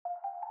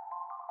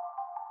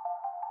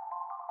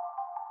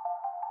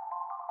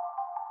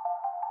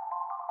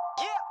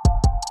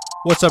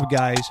What's up,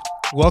 guys?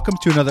 Welcome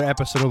to another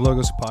episode of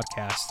Logos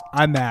Podcast.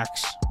 I'm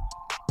Max.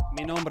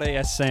 Mi nombre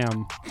es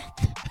Sam.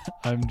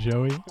 I'm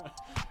Joey.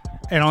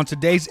 And on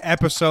today's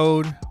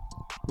episode,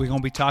 we're going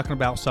to be talking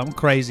about something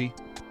crazy.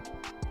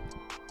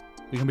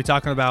 We're going to be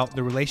talking about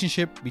the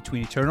relationship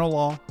between eternal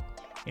law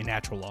and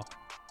natural law.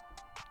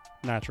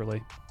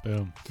 Naturally.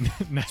 Boom.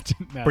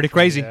 Pretty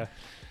crazy. Yeah.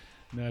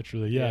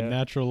 Naturally. Yeah,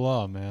 natural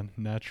law, man.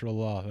 Natural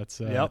law.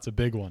 That's a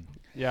big one.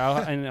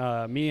 Yeah,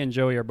 and me and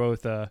Joey are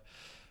both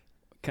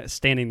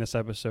standing this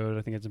episode.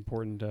 I think it's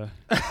important to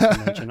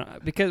mention.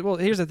 Because, well,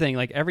 here's the thing.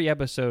 Like, every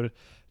episode,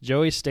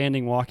 Joey's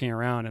standing, walking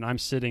around, and I'm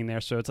sitting there.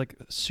 So it's, like,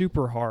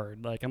 super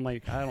hard. Like, I'm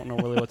like, I don't know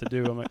really what to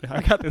do. I'm like,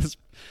 I got this,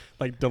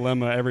 like,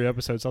 dilemma every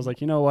episode. So I was like,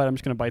 you know what? I'm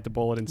just going to bite the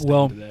bullet and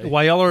stand today.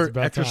 While y'all are It's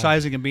about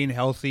exercising and being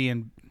healthy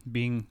and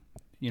being,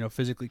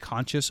 physically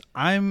conscious,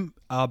 I'm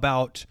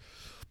about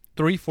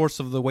 3/4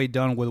 of the way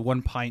done with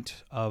 1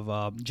 pint of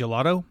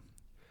gelato.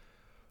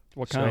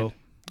 What kind?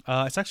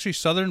 So, it's actually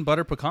Southern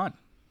Butter Pecan.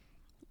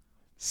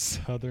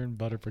 Southern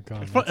butter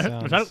pecan.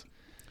 It's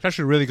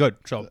actually really good.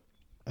 So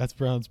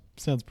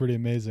Sounds pretty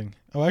amazing.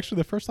 Oh, actually,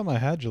 the first time I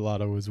had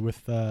gelato was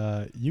with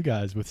you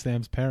guys, with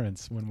Sam's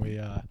parents, when we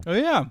oh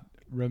yeah,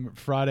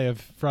 Friday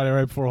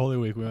right before Holy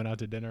Week, we went out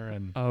to dinner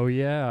and Oh,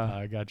 yeah.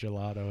 I got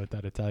gelato at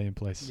that Italian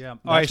place. yeah.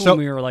 That's when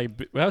we were like,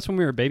 that's when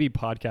we were baby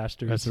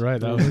podcasters. That's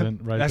right. That was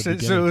right That's at it.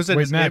 the So it was in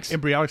Wait, its Max,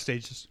 embryonic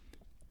stages.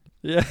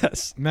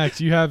 Yes.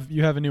 Max, you have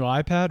a new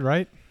iPad,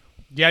 right?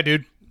 Yeah,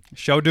 dude.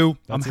 Show do.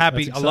 I'm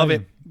happy. that's I love it.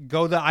 exciting.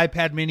 Go the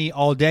iPad Mini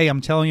all day. I'm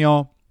telling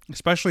y'all,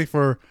 especially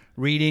for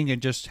reading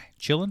and just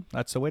chilling.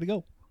 That's the way to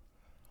go.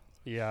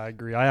 Yeah, I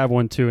agree. I have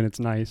one too, and it's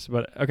nice.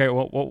 But okay,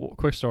 well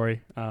quick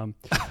story.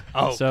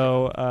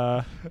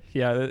 So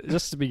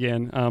just to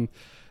begin, and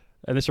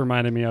this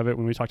reminded me of it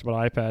when we talked about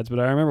iPads. But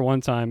I remember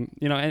one time,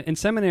 in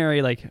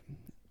seminary, like,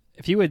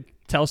 if you would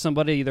tell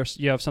somebody either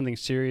you have something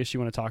serious you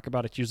want to talk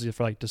about, it's usually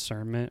for like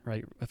discernment,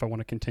 right? If I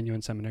want to continue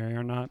in seminary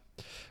or not,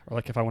 or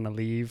like if I want to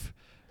leave.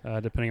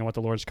 Depending on what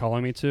the Lord's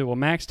calling me to. Well,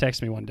 Max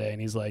texted me one day,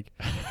 and he's like,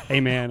 hey,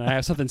 man, I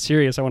have something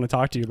serious I want to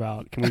talk to you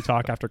about. Can we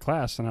talk after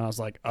class? And I was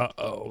like,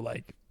 uh-oh,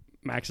 like,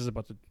 Max is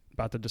about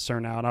to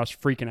discern out. I was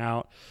freaking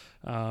out.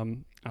 I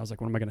was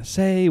like, what am I going to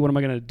say? What am I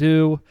going to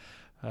do?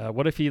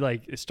 What if he,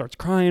 like, starts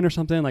crying or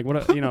something? Like,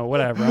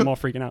 whatever. I'm all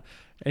freaking out.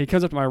 And he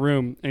comes up to my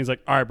room, and he's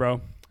like, all right,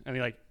 bro. And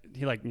he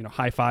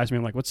high fives me.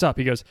 I'm like, what's up?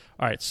 He goes,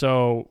 all right,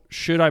 so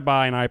should I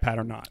buy an iPad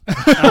or not?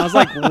 And I was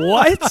like,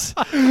 what?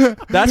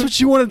 That's what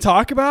you want to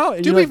talk about?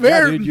 And To you're be like, yeah,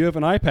 fair- dude, you have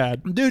an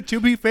iPad. Dude, to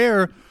be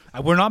fair,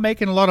 we're not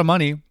making a lot of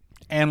money.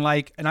 And,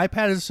 like, an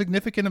iPad is a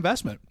significant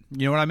investment.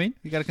 You know what I mean?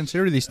 You got to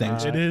consider these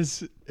things. It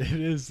is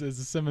as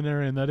a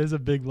seminarian, that is a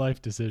big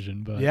life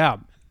decision. But Yeah.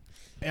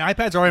 And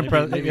iPads are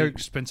Maybe- they're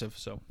expensive,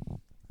 so.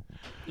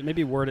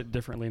 Maybe word it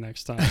differently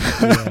next time.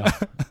 yeah.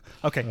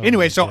 Okay. Oh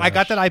Anyway, my so I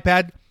got gosh. that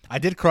iPad. I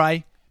did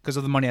cry because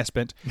of the money I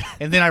spent.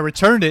 And then I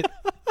returned it.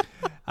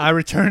 I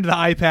returned the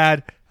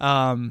iPad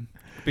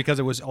because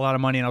it was a lot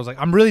of money. And I was like,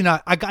 I'm really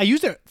not. I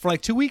used it for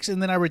like 2 weeks,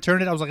 and then I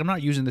returned it. I was like, I'm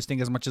not using this thing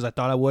as much as I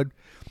thought I would.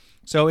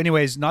 So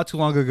anyways, not too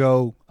long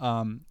ago,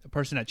 a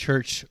person at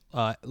church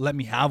let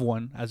me have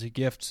one as a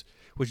gift,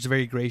 which is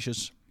very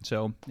gracious.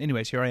 So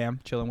anyways, here I am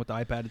chilling with the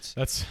iPad.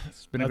 That's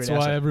been a that's great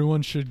why asset.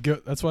 everyone should go.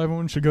 That's why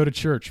everyone should go to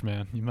church,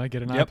 man. You might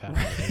get an Yep.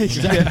 iPad.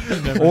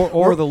 Exactly.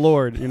 or the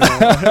Lord,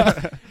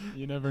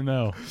 You never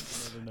know.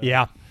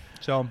 Yeah.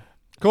 So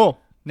cool.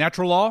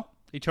 Natural law,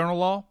 eternal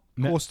law,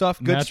 cool stuff,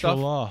 good Natural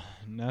stuff.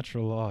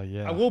 Natural law.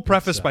 Yeah. I will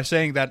preface by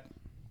saying that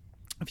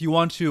if you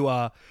want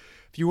to,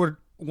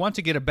 want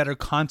to get a better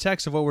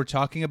context of what we're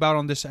talking about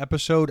on this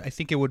episode, I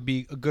think it would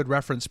be a good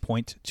reference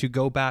point to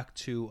go back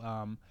to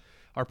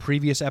our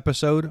previous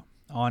episode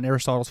on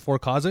Aristotle's Four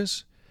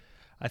Causes.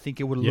 I think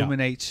it would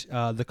illuminate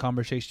the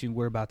conversation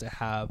we're about to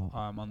have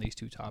on these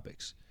two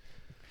topics.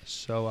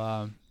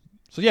 So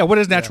yeah, what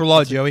is natural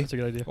law, Joey? That's a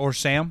good idea. Or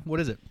Sam? What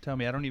is it? Tell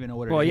me. I don't even know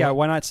what it is. Well, yeah,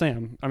 why not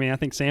Sam? I mean, I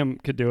think Sam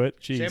could do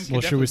it. Jeez. Sam could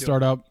Well, definitely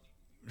do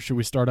should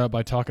we start out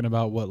by talking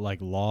about what like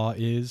law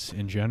is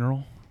in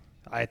general,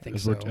 I think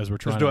as so. we're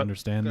trying do to it.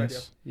 understand Good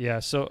this? Yeah,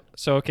 so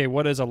okay,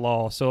 what is a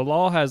law? So a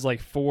law has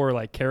like four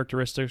like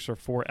characteristics or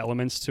four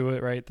elements to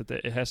it, right? That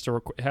it has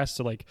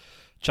to like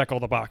check all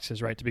the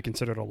boxes, right, to be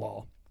considered a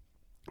law.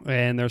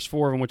 And there's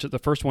four of them, which the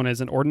first one is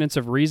an ordinance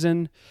of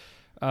reason.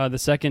 The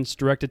second's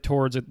directed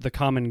towards the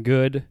common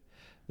good.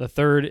 The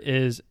third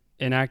is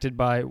enacted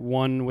by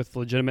one with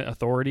legitimate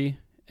authority,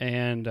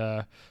 and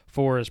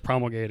four is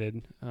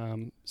promulgated.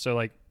 So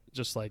like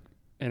just like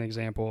an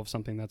example of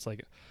something that's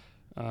like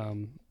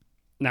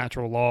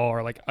natural law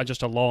or like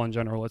just a law in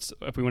general. It's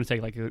if we want to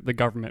take like the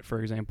government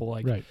for example,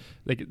 like Right.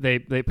 they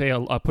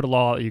put a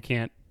law that you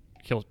can't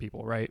kill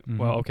people, right? Mhm.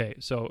 Well, okay,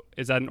 so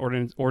is that an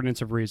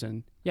ordinance of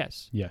reason?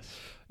 Yes. Yes.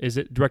 Is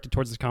it directed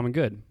towards the common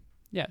good?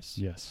 Yes.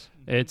 Yes.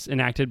 It's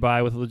enacted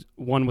by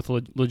one with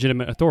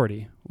legitimate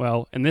authority.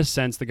 Well, in this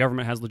sense, the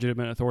government has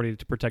legitimate authority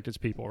to protect its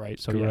people, right?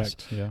 So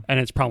Correct. yes, Yeah. and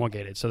it's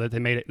promulgated so that they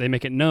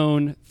make it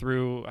known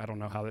through, I don't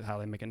know how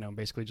they make it known.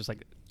 Basically, just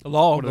like The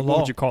law. what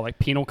would you call it? Like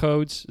penal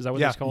codes? Is that what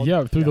Yeah. it's called?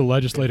 Yeah, through the Yeah.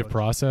 legislative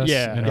process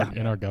Yeah.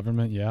 in our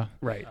government, yeah.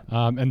 Right.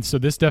 And so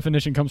this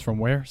definition comes from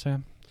where,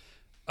 Sam?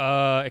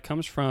 It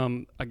comes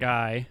from a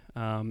guy.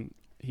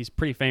 He's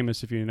pretty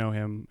famous if you know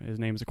him. His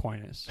name's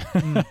Aquinas.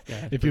 Yeah,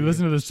 If you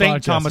listen to this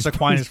Saint podcast, Thomas he's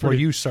Aquinas for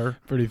pretty- you, sir.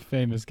 Pretty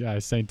famous guy,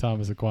 St.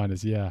 Thomas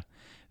Aquinas, yeah.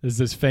 There's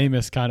this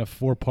famous kind of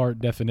 4-part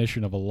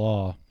definition of a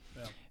law.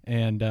 Yeah.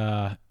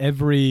 And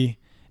every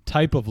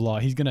type of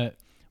law,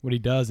 what he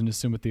does in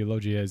Summa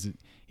Theologia is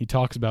he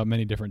talks about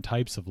many different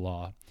types of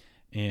law.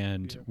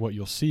 And what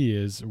you'll see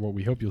is, or what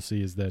we hope you'll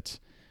see is that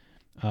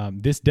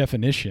this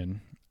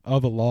definition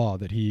of a law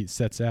that he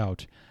sets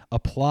out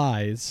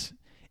applies,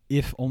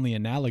 if only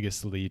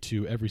analogously,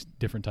 to every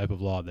different type of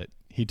law that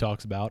he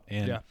talks about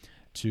and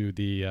to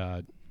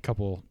the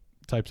couple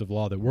types of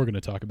law that we're going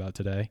to talk about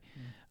today.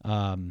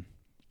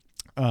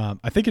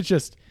 I think it's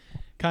just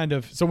kind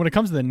of, so when it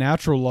comes to the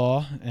natural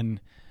law and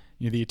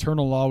the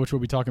eternal law, which we'll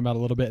be talking about a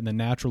little bit, and the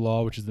natural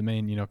law, which is the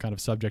main kind of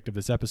subject of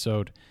this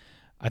episode,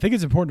 I think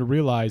it's important to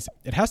realize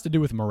it has to do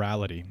with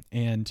morality.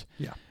 And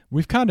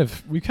we've kind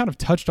of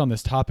touched on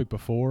this topic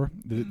before,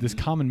 this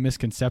common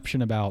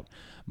misconception about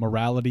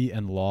morality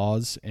and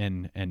laws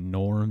and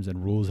norms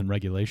and rules and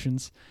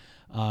regulations.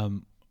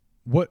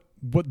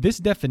 What this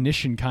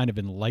definition kind of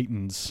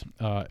enlightens,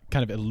 kind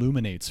of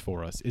illuminates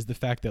for us is the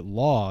fact that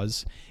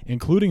laws,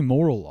 including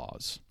moral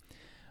laws,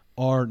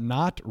 are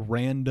not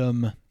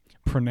random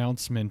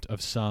pronouncement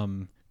of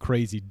some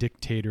crazy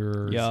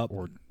dictator's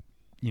or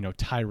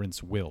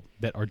tyrant's will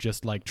that are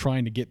just like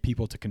trying to get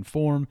people to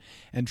conform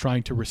and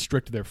trying to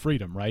restrict their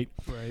freedom, right?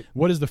 Right.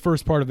 What is the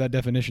first part of that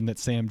definition that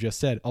Sam just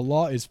said? A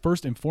law is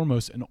first and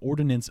foremost an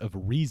ordinance of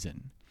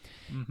reason.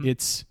 Mm-hmm.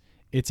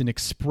 It's an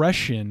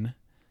expression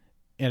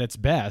at its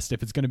best.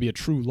 If it's going to be a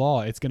true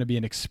law, it's going to be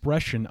an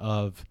expression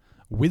of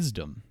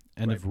wisdom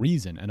and of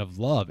reason and of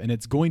love. And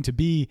it's going to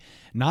be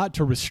not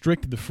to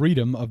restrict the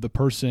freedom of the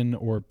person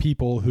or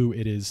people who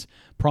it is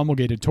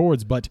promulgated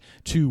towards, but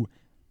to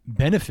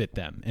benefit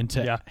them and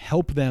to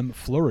help them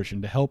flourish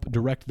and to help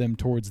direct them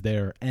towards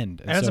their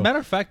end. And as a matter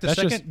of fact,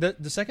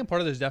 the second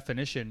part of this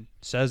definition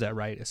says that,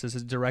 right? It says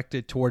it's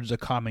directed towards the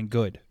common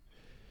good.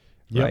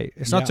 Yep. Right?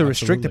 It's not to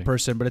restrict absolutely. the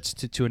person, but it's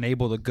to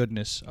enable the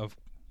goodness of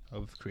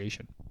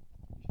creation.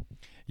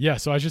 Yeah,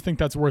 so I just think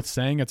that's worth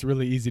saying. It's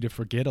really easy to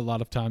forget. A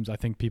lot of times I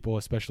think people,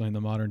 especially in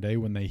the modern day,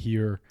 when they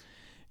hear,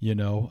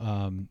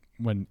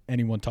 when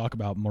anyone talk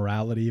about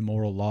morality,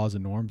 moral laws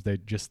and norms, they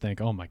just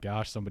think, oh my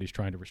gosh, somebody's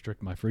trying to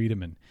restrict my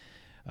freedom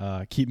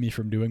and keep me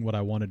from doing what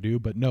I want to do.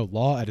 But no,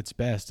 law at its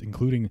best,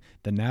 including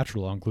the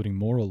natural law, including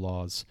moral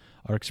laws,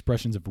 are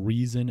expressions of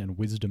reason and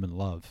wisdom and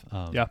love.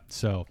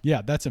 So,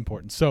 that's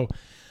important. So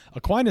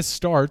Aquinas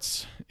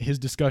starts his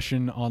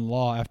discussion on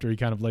law after he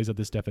kind of lays out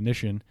this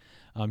definition.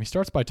 He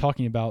starts by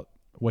talking about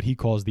what he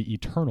calls the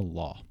eternal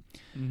law.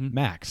 Mm-hmm.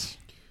 Max,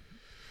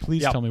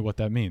 please tell me what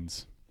that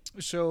means.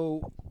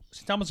 So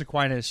St. Thomas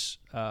Aquinas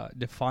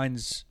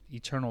defines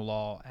eternal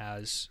law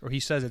as, or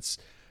he says it's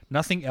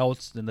nothing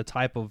else than the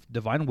type of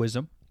divine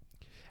wisdom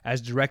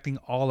as directing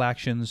all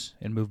actions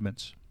and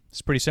movements.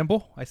 It's pretty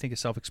simple. I think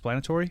it's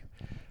self-explanatory.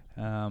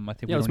 I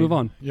think let's move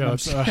on. Yeah,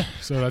 so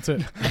that's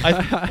it.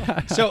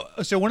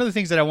 So one of the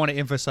things that I want to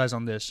emphasize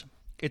on this,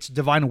 it's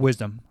divine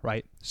wisdom,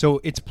 right? So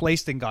it's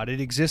placed in God.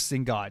 It exists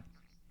in God.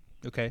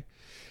 Okay?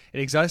 It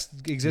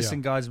exists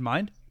in God's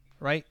mind,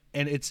 right?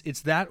 And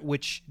it's that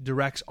which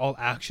directs all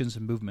actions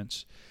and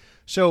movements.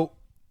 So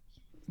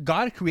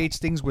God creates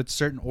things with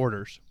certain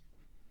orders,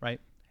 right?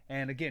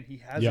 And again, he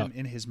has them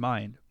in his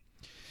mind.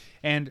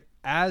 And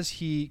as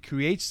he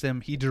creates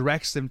them, he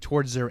directs them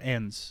towards their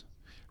ends,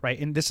 right?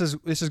 And this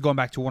is going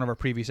back to one of our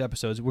previous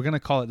episodes. We're going to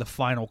call it the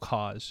final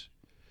cause,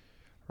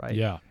 right?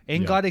 Yeah.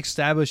 And God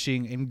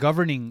establishing and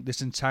governing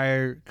this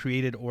entire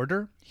created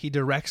order, he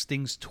directs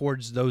things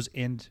towards those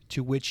ends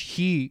to which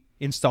he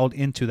installed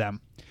into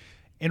them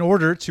in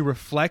order to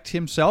reflect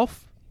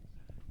himself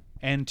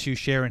and to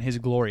share in his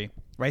glory,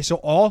 right? So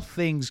all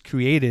things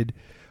created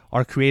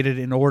are created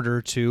in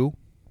order to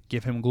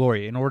give him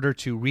glory, in order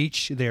to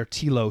reach their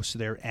telos,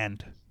 their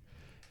end.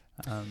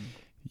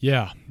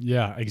 Yeah,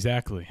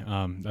 exactly.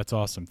 That's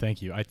awesome.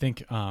 Thank you. I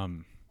think a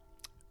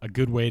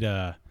good way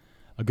to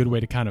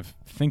kind of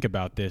think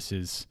about this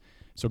is,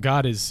 so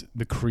God is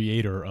the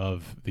creator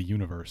of the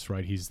universe,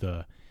 right? He's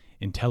the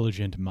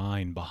intelligent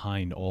mind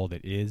behind all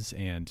that is,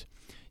 and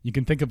you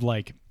can think of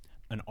like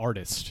an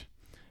artist.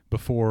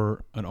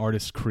 Before an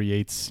artist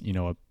creates,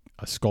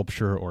 a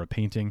sculpture or a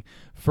painting,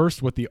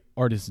 first what the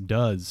artist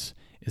does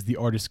is the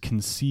artist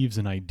conceives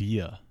an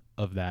idea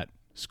of that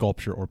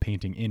sculpture or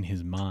painting in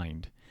his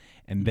mind,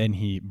 and then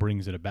he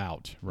brings it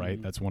about, right?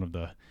 Mm-hmm. That's one of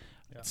the,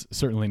 it's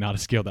certainly not a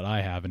skill that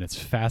I have, and it's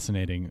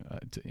fascinating.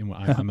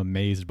 I'm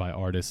amazed by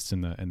artists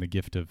and the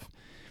gift of,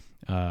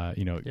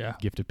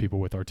 gift of people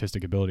with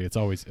artistic ability. It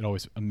always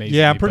amazes me.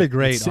 Yeah, pretty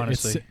great,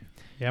 honestly.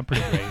 Yeah, I'm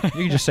pretty great.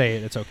 You can just say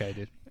it. It's okay,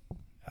 dude.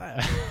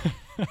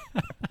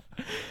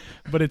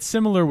 But it's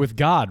similar with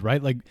God,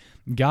 right? Like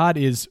God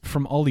is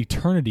from all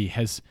eternity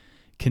has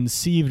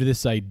conceived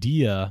this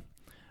idea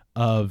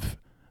of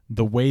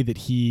the way that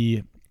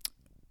he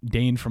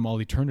deigned from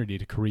all eternity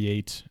to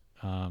create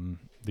the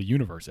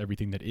universe,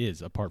 everything that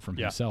is apart from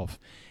himself.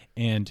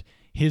 And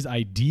his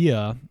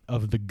idea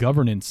of the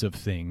governance of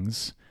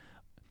things,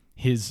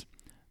 his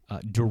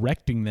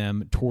directing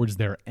them towards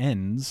their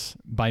ends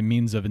by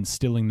means of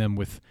instilling them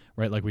with,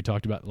 right, like we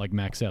talked about, like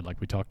Max said, like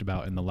we talked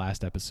about in the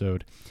last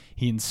episode,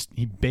 he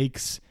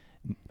imbues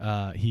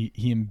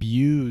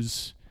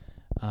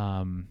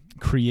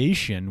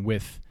creation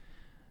with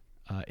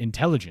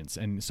intelligence,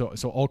 and so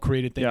all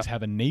created things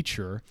have a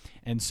nature,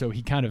 and so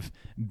he kind of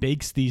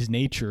bakes these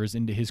natures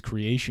into his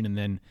creation, and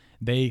then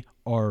they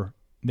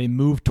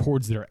move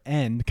towards their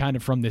end kind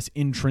of from this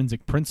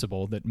intrinsic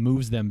principle that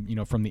moves them,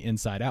 from the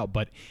inside out.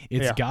 But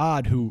it's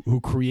God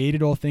who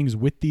created all things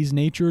with these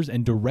natures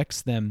and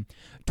directs them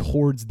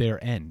towards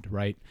their end,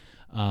 right?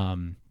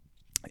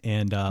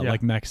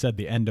 Like Max said,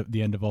 the end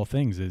of all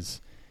things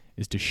is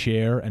to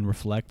share and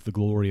reflect the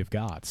glory of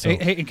God. So,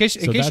 hey, in case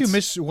you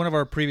missed one of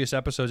our previous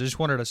episodes, I just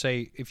wanted to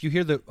say, if you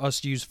hear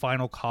us use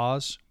final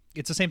cause,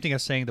 it's the same thing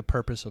as saying the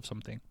purpose of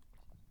something.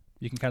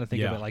 You can kind of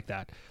think of it like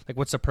that. Like,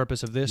 what's the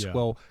purpose of this? Yeah.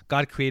 Well,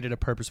 God created a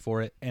purpose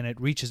for it, and it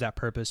reaches that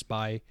purpose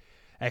by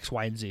X,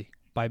 Y, and Z,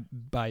 by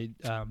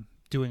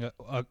doing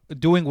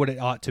what it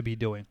ought to be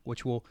doing,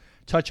 which we'll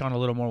touch on a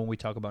little more when we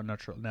talk about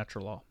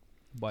natural law.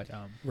 But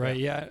right,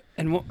 yeah.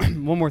 And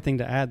one more thing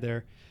to add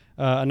there.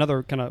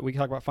 Another kind of, we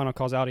talk about final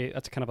causality,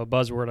 that's kind of a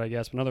buzzword, I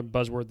guess. But another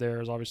buzzword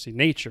there is obviously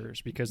natures,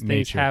 because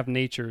things have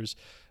natures,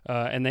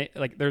 and they,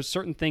 like, there's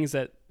certain things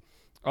that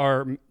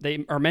are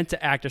meant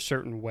to act a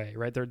certain way,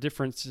 right? There are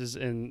differences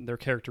in their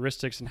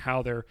characteristics and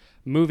how they're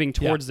moving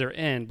towards their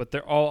end, but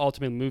they're all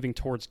ultimately moving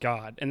towards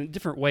God, and in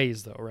different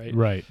ways, though, right?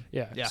 Right.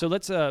 Yeah. So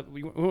let's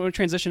we want to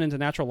transition into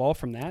natural law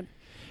from that.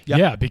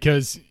 Yeah,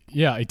 because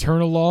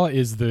eternal law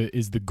is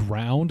the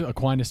ground.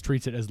 Aquinas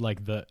treats it as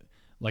like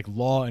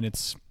law in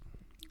its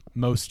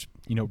most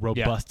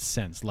robust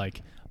sense.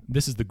 Like,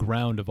 this is the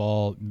ground of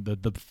all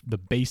the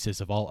basis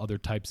of all other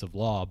types of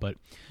law. But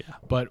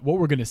what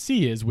we're going to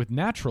see is with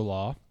natural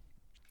law,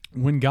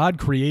 when God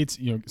creates,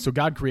 so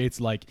God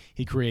creates, like,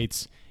 he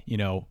creates,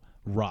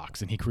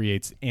 rocks, and he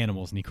creates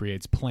animals, and he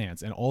creates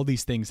plants, and all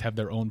these things have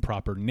their own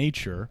proper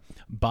nature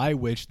by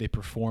which they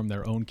perform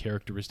their own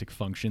characteristic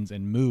functions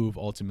and move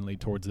ultimately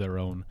towards their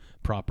own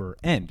proper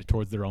end,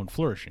 towards their own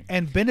flourishing.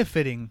 And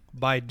benefiting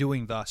by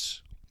doing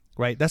thus,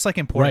 right? That's like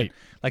important. Right.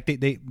 Like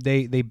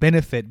they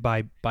benefit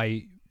by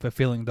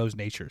fulfilling those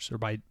natures, or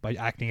by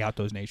acting out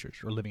those natures,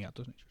 or living out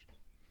those natures.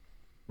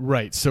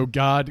 Right. So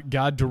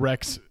God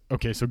directs.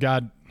 Okay. So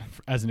God,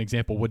 as an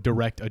example, would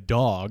direct a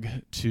dog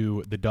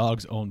to the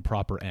dog's own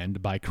proper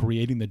end by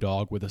creating the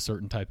dog with a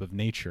certain type of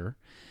nature,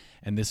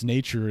 and this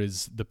nature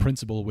is the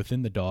principle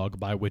within the dog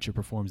by which it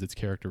performs its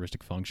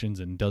characteristic functions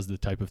and does the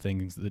type of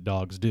things that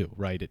dogs do.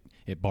 Right.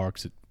 It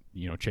barks. It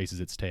chases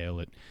its tail.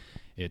 It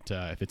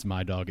if it's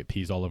my dog, it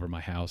pees all over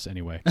my house.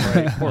 Anyway.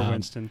 Right. Poor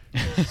Winston.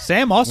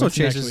 Sam also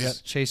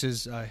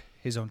chases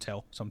his own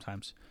tail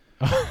sometimes.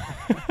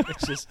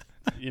 It's just,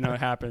 it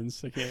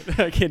happens. I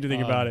can't do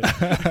anything about it.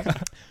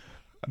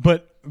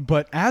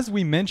 But as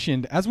we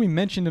mentioned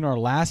in our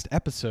last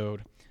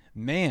episode,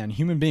 man,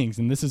 human beings,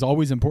 and this is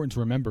always important to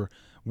remember,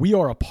 we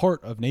are a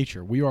part of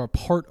nature. We are a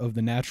part of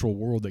the natural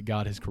world that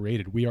God has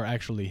created. We are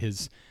actually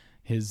his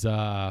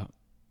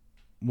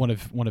one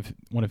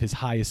of his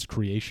highest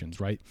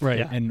creations, right? Right.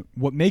 Yeah. And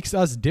what makes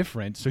us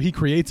different, so he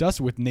creates us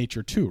with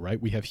nature too, right?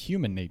 We have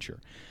human nature.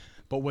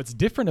 But what's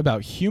different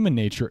about human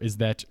nature is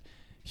that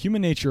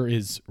human nature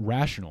is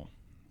rational,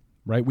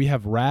 right? We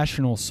have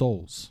rational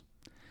souls.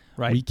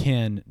 Right. We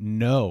can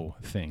know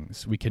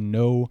things. We can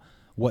know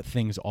what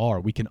things are.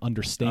 We can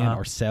understand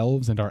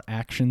ourselves and our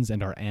actions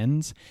and our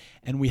ends.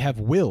 And we have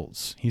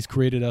wills. He's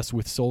created us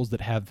with souls that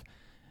have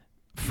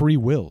free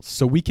wills.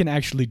 So we can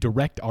actually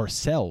direct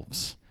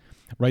ourselves,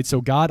 right?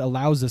 So God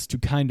allows us to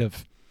kind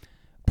of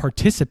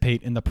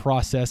participate in the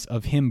process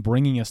of him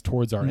bringing us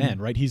towards our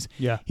end, right? He's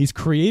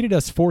created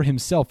us for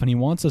himself, and he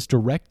wants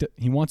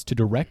to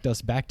direct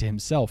us back to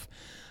himself.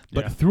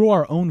 But through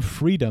our own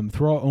freedom,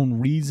 through our own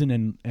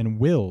reason and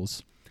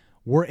wills,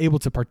 we're able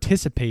to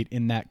participate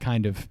in that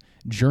kind of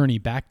journey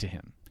back to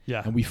him.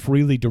 Yeah. And we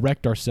freely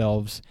direct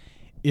ourselves,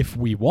 if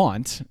we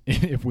want,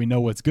 if we know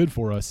what's good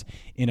for us,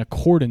 in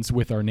accordance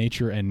with our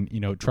nature, and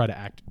try to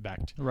act back.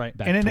 Right.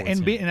 Back and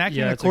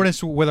acting in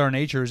accordance with our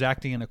nature is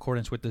acting in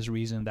accordance with this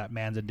reason that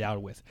man's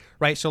endowed with.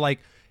 Right. So, like,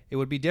 it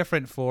would be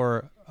different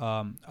for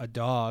a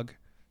dog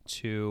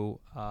to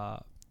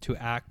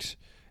act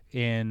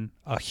in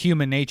a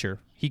human nature.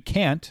 He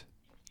can't,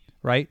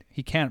 right?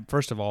 He can't,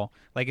 first of all.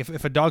 Like,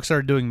 if a dog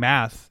started doing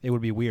math, it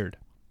would be weird.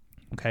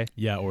 Okay.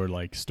 Yeah, or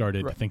like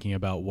started thinking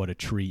about what a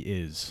tree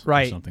is,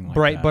 right? Or something like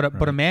right, that.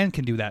 but a man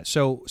can do that.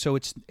 So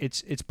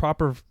it's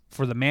proper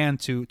for the man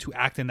to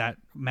act in that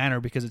manner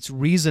because it's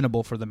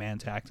reasonable for the man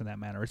to act in that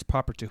manner. It's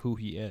proper to who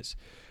he is,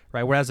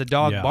 right? Whereas a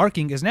dog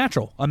barking is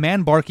natural. A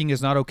man barking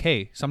is not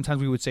okay.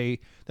 Sometimes we would say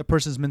the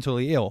person's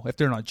mentally ill if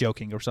they're not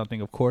joking or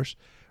something, of course,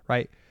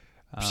 right?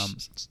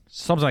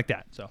 Something like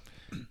that. So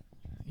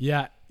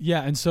yeah,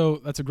 and so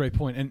that's a great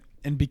point.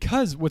 And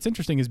because what's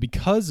interesting is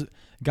because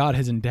God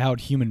has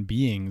endowed human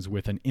beings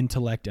with an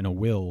intellect and a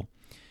will,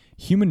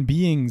 human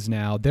beings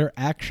now, their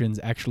actions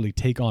actually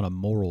take on a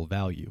moral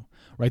value,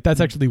 right? That's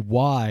actually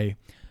why,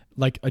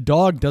 like, a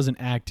dog doesn't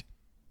act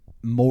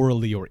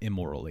morally or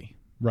immorally,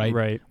 right?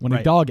 Right. When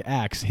a dog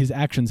acts, his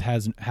actions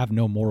have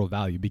no moral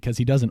value because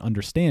he doesn't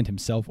understand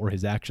himself or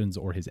his actions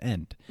or his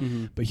end.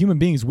 Mm-hmm. But human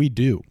beings, we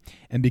do.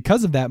 And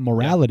because of that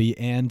morality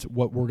and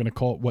what we're going to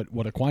call,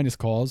 what Aquinas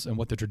calls and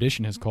what the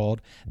tradition has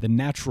called, the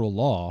natural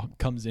law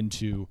comes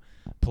into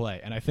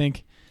play. And I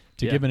think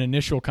to give an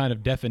initial kind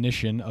of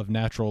definition of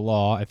natural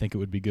law, I think it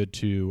would be good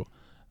to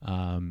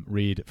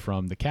read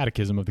from the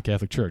Catechism of the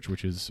Catholic Church,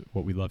 which is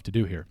what we love to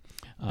do here.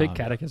 Big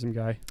catechism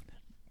guy.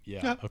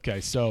 Yeah.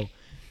 Okay. So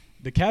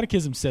the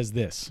Catechism says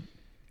this.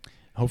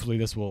 Hopefully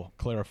this will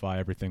clarify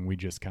everything we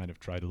just kind of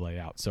tried to lay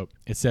out. So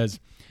it says,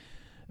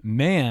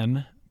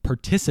 man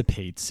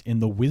participates in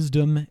the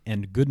wisdom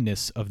and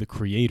goodness of the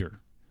Creator,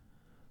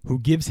 who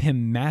gives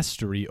him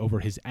mastery over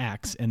his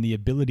acts and the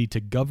ability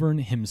to govern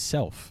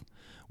himself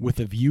with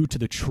a view to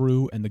the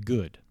true and the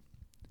good.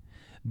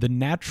 The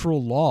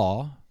natural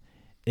law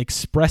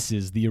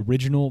expresses the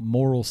original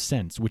moral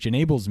sense, which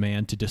enables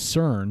man to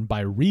discern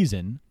by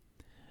reason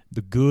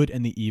the good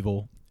and the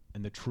evil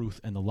and the truth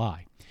and the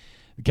lie.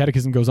 The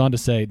Catechism goes on to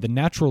say, the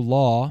natural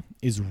law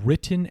is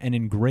written and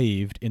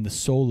engraved in the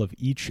soul of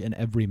each and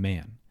every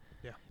man,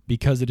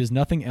 because it is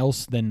nothing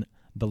else than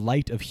the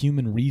light of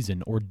human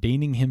reason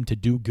ordaining him to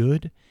do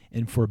good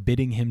and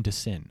forbidding him to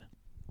sin.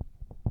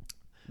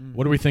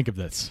 What do we think of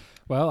this?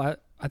 Well,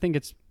 I think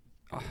it's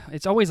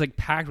always like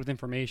packed with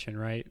information,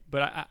 right?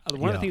 But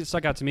one of the things that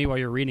stuck out to me while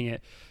you're reading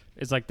it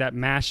is like that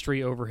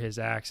mastery over his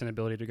acts and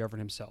ability to govern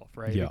himself,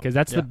 right? Yeah. Because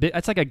that's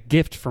that's like a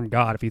gift from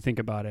God if you think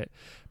about it.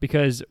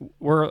 Because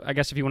I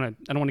guess if you want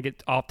to, I don't want to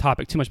get off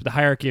topic too much, but the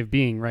hierarchy of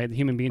being, right? The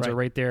human beings are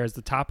right there as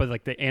the top of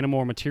like the animal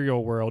or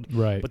material world,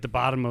 right? But the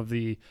bottom of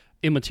the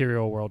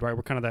immaterial world, right?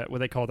 We're kind of that what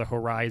they call the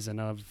horizon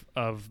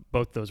of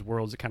both those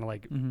worlds. It kind of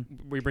like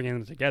we bring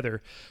them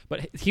together.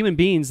 But human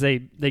beings, they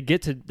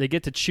get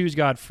to choose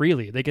God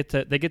freely. They get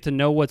to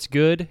know what's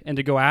good and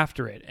to go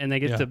after it, and they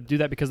get to do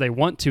that because they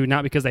want to,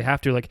 not because they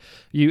have to. Like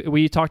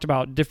we talked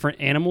about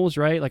different animals,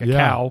 right? Like a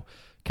cow.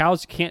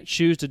 Cows can't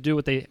choose to do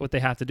what they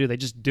have to do. They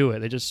just do it.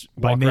 They just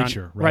by walk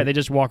nature, around, right? They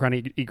just walk around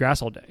and eat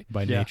grass all day.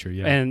 By nature,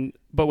 yeah.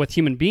 But with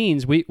human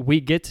beings,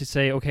 we get to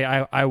say, okay,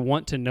 I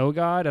want to know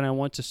God and I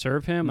want to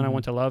serve Him and I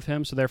want to love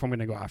Him. So therefore, I'm going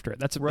to go after it.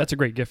 That's a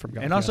great gift from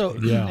God. And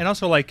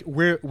also, like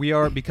we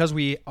are because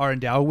we are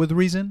endowed with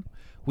reason,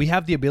 we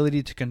have the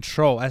ability to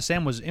control. As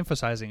Sam was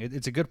emphasizing,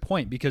 it's a good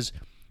point because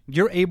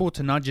you're able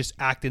to not just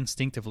act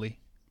instinctively.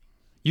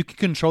 You can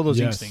control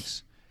those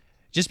instincts.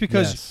 Just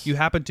because you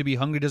happen to be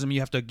hungry doesn't mean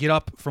you have to get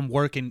up from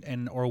work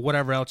and or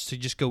whatever else to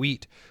just go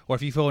eat. Or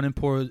if you feel an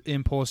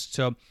impulse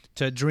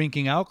to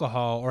drinking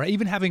alcohol or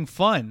even having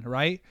fun,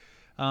 right?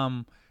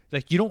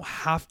 Like you don't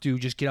have to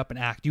just get up and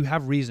act. You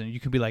have reason.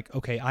 You can be like,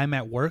 okay, I'm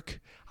at work.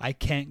 I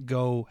can't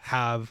go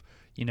have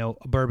a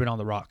bourbon on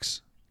the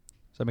rocks.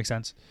 Does that make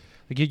sense?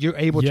 Like you're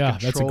able to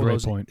control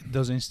that's a great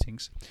those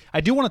instincts.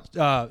 I do want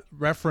to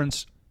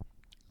reference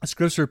a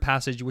scripture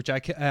passage which I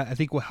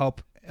think will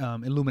help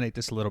illuminate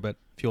this a little bit,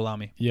 if you allow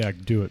me. Yeah,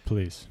 do it,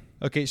 please.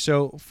 Okay,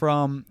 so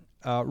from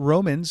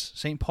Romans,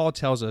 St. Paul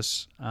tells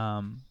us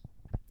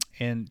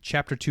in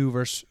chapter 2,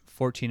 verse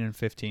 14 and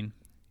 15,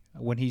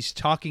 when he's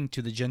talking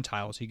to the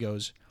Gentiles, he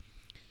goes,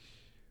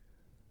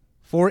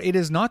 "For it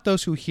is not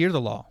those who hear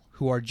the law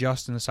who are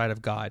just in the sight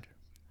of God.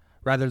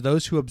 Rather,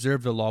 those who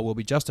observe the law will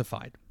be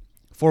justified.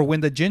 For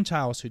when the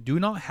Gentiles who do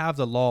not have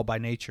the law by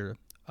nature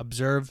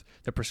observe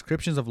the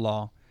prescriptions of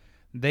law,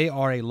 they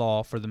are a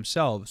law for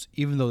themselves,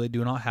 even though they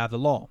do not have the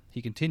law." He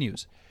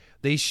continues,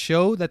 "They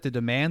show that the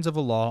demands of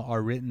the law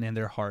are written in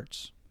their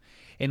hearts.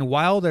 And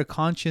while their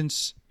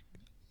conscience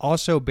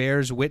also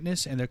bears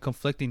witness and their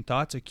conflicting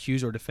thoughts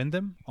accuse or defend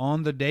them,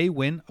 on the day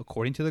when,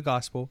 according to the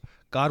gospel,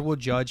 God will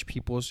judge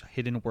people's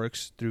hidden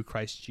works through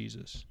Christ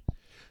Jesus."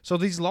 So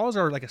these laws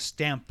are like a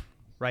stamp,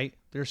 right?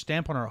 They're a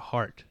stamp on our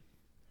heart,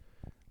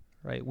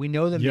 right? We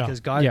know them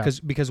because God,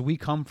 because we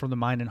come from the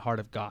mind and heart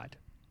of God.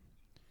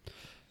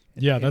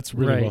 Yeah, that's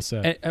really well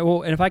said.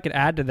 And if I could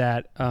add to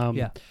that,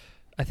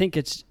 I think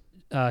it's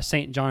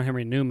St. John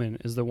Henry Newman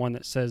is the one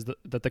that says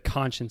that the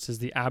conscience is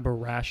the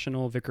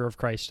aberrational vicar of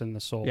Christ in the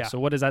soul. Yeah. So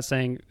what is that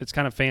saying? It's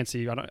kind of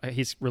fancy.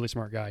 He's a really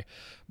smart guy.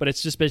 But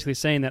it's just basically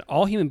saying that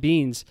all human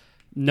beings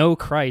know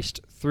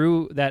Christ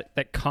through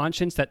that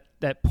conscience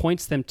that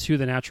points them to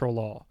the natural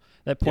law.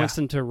 that points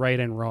them to right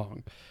and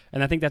wrong.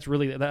 And I think that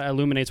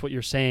illuminates what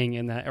you're saying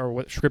in that, or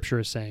what Scripture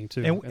is saying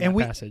too in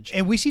that passage.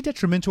 And we see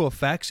detrimental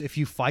effects if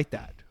you fight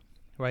that,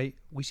 right?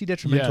 We see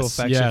detrimental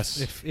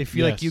effects if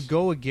you like you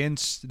go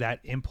against that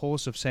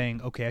impulse of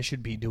saying, okay, I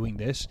should be doing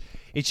this.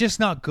 It's just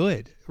not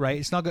good, right?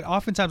 It's not good.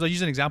 Oftentimes, I'll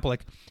use an example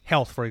like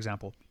health, for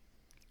example.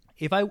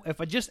 If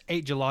I just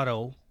ate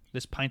gelato,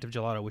 this pint of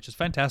gelato, which is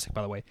fantastic,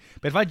 by the way,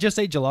 but if I just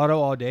ate gelato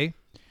all day,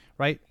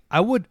 right,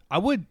 I would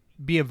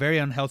be a very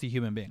unhealthy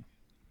human being.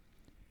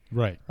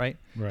 Right.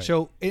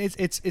 So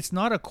it's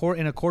not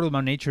in accord with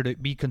my nature to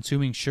be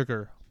consuming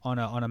sugar on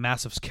a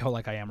massive scale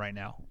like I am right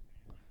now.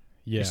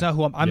 Yeah. It's not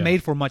who I'm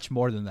made for much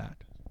more than that.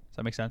 Does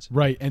that make sense?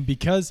 Right.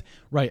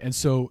 And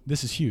so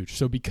this is huge.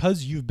 So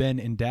because you've been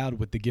endowed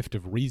with the gift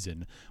of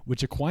reason,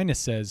 which Aquinas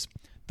says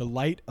the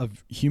light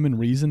of human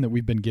reason that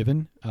we've been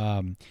given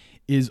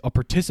is a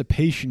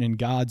participation in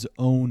God's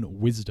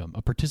own wisdom,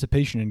 a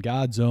participation in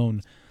God's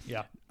own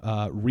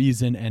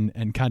reason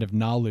and kind of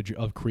knowledge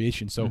of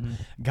creation. So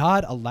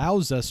God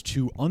allows us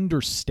to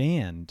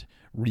understand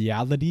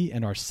reality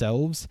and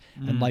ourselves,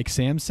 and like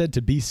Sam said,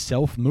 to be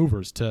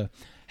self-movers, to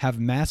have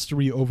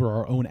mastery over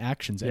our own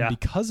actions. And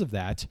because of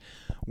that,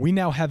 we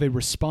now have a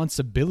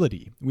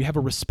responsibility. We have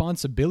a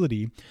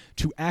responsibility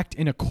to act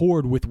in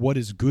accord with what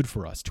is good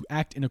for us, to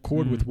act in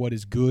accord with what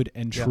is good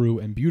and true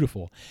and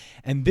beautiful.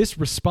 And this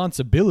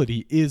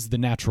responsibility is the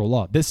natural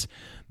law. This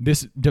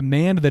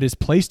demand that is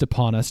placed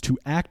upon us to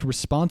act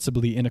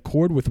responsibly in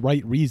accord with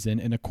right reason,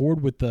 in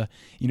accord with the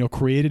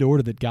created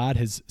order that God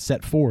has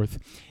set forth,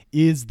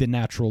 is the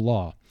natural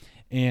law.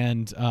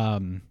 And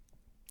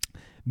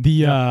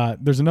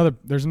there's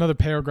another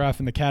paragraph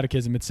in the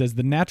Catechism. It says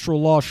the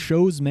natural law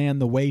shows man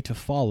the way to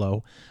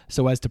follow,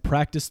 so as to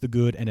practice the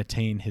good and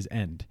attain his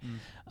end.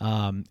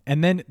 And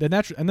then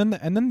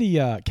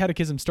the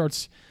Catechism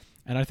starts,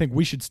 and I think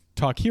we should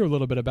talk here a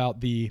little bit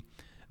about the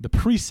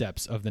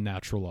precepts of the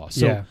natural law.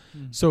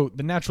 So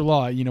the natural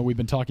law, we've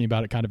been talking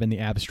about it kind of in the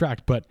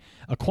abstract, but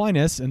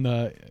Aquinas and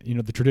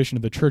the tradition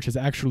of the church has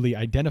actually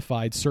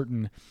identified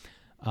certain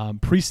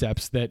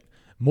precepts that,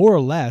 more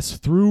or less,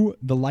 through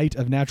the light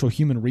of natural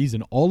human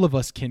reason, all of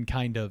us can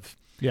kind of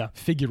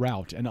figure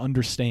out and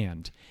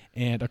understand.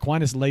 And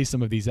Aquinas lays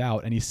some of these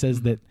out, and he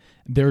says that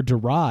they're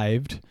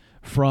derived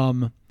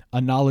from a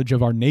knowledge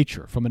of our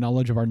nature, from a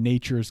knowledge of our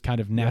nature's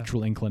kind of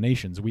natural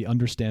inclinations. We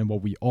understand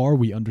what we are.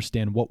 We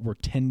understand what we're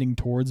tending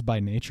towards by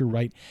nature,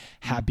 right?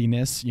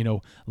 Happiness,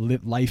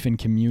 life in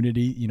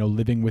community,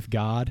 living with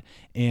God.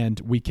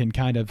 And we can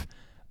kind of,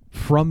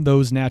 from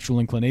those natural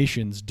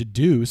inclinations,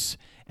 deduce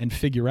and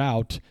figure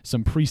out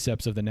some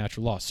precepts of the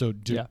natural law. So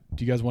do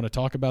you guys want to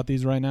talk about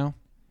these right now?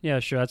 Yeah,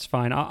 sure. That's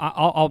fine.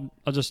 I'll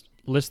just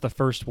list the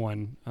first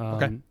one.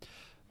 Okay.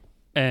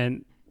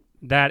 And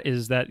that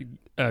is that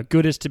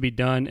good is to be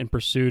done and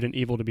pursued and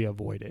evil to be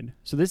avoided.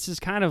 So this is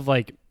kind of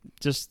like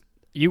just,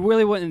 you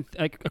really wouldn't,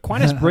 like,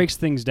 Aquinas breaks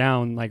things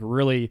down like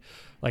really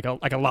like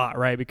a lot,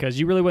 right? Because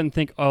you really wouldn't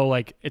think,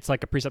 it's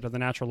like a precept of the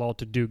natural law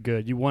to do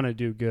good. You want to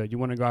do good. You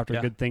want to go after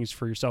good things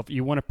for yourself.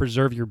 You want to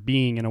preserve your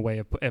being in a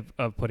way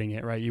of putting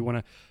it, right? You want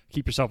to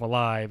keep yourself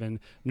alive and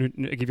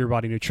give your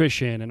body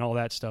nutrition and all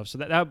that stuff. So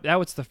that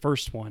was the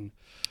first one.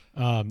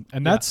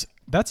 That's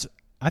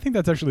I think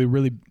that's actually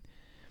really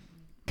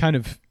kind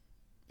of,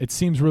 it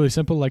seems really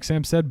simple, like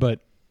Sam said,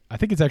 but I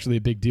think it's actually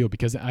a big deal,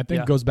 because I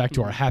think it goes back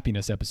to our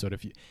happiness episode.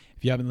 If you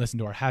haven't listened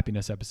to our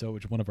happiness episode,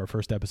 which is one of our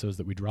first episodes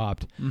that we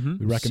dropped, we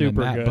recommend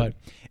Super that. good. But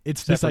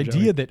it's this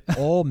idea that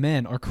all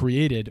men are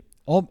created,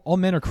 all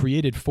men are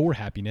created for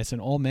happiness,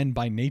 and all men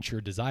by nature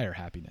desire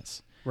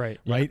happiness. Right.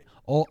 Right.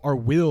 All our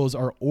wills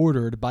are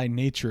ordered by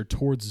nature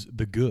towards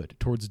the good,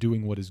 towards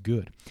doing what is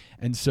good.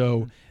 And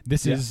so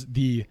this is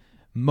the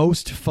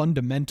most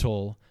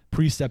fundamental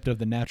precept of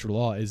the natural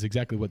law, is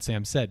exactly what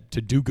Sam said,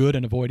 to do good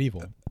and avoid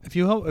evil. If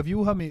you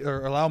help me,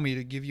 or allow me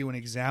to give you an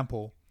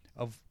example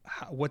of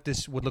what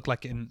this would look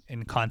like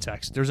in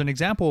context. There's an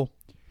example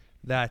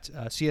that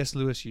C.S.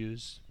 Lewis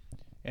used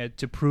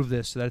to prove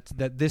this,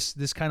 that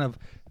this kind of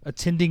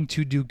attending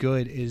to do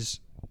good is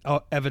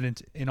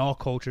evident in all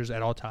cultures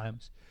at all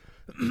times.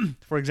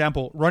 For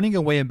example, running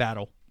away in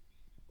battle.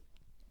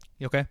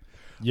 You okay?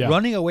 Yeah.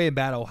 Running away in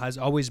battle has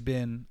always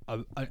been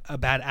a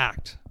bad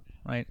act.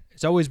 Right,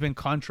 it's always been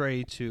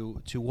contrary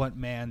to what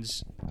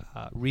man's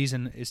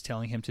reason is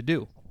telling him to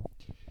do.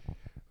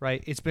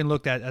 Right, it's been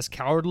looked at as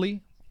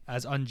cowardly,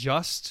 as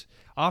unjust.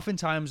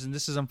 Oftentimes, and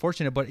this is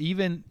unfortunate, but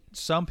even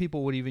some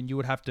people you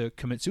would have to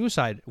commit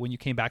suicide when you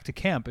came back to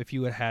camp if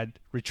you had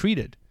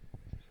retreated.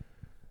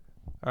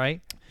 All right,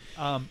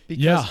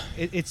 because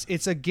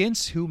it's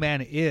against who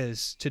man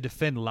is to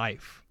defend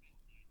life.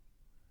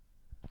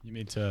 You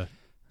mean to?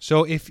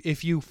 So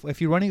if you're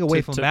running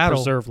away from battle,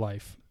 preserve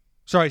life.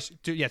 Sorry,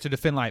 to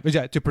defend life.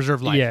 Yeah, to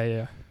preserve life.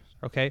 Yeah.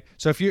 Okay,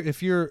 so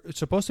if you're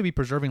supposed to be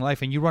preserving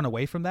life and you run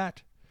away from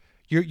that,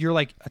 you're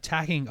like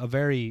attacking a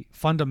very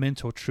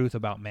fundamental truth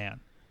about man,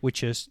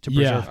 which is to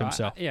preserve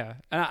himself. And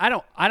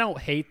I don't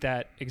hate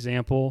that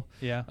example.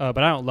 Yeah. But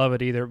I don't love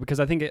it either, because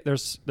I think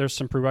there's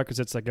some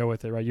prerequisites that go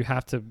with it, right? You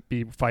have to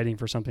be fighting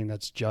for something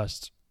that's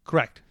just.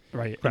 Correct.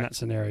 right in that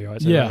scenario.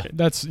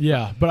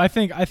 But I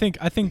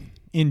think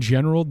in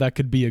general that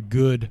could be a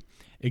good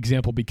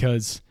example,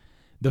 because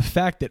the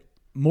fact that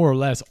more or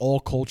less all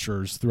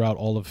cultures throughout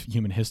all of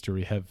human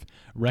history have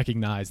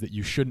recognized that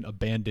you shouldn't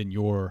abandon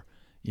your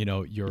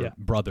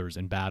brothers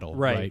in battle,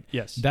 right?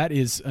 Yes. That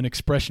is an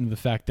expression of the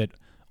fact that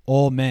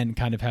all men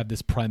kind of have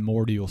this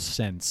primordial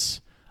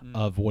sense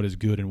of what is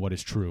good and what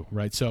is true,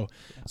 right? So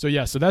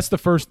that's the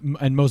first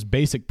and most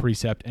basic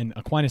precept, and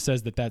Aquinas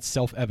says that that's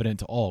self-evident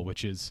to all,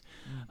 which is,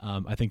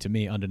 I think, to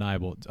me,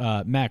 undeniable.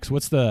 Max,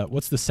 what's the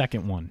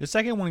second one? The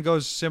second one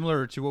goes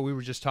similar to what we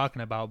were just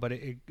talking about, but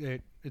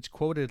it's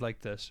quoted like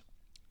this: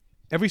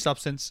 "Every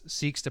substance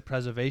seeks the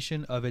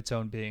preservation of its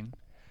own being,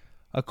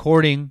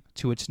 according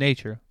to its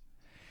nature.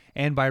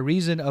 And by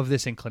reason of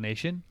this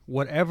inclination,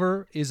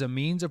 whatever is a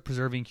means of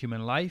preserving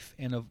human life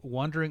and of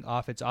wandering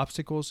off its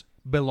obstacles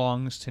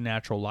belongs to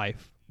natural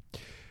life."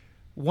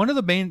 One of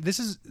the main this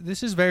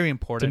is very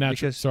important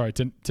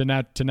to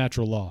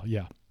natural law.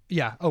 Yeah.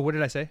 Yeah. Oh, what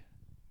did I say?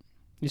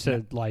 You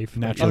said life.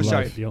 Natural law.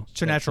 Life. Sorry.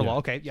 To natural law.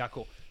 Okay. Yeah.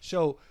 Cool.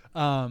 So,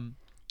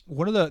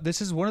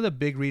 this is one of the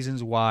big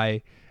reasons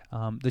why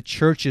the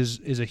church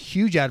is a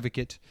huge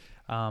advocate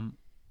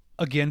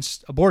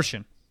against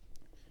abortion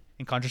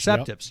and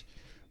contraceptives.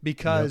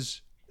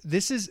 Because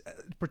this is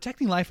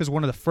protecting life is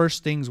one of the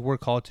first things we're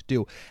called to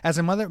do. As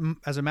a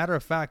matter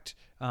of fact,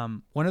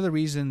 one of the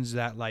reasons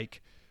that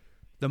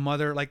the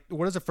mother,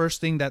 what is the first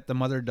thing that the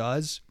mother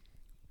does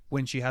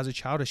when she has a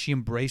child is she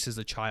embraces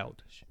the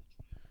child,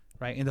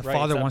 right? And the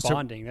father wants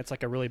bonding. That's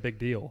like a really big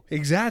deal.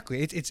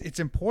 Exactly, it's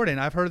important.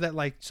 I've heard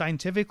that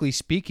scientifically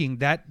speaking,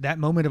 that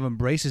moment of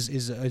embrace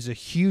is a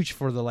huge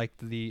for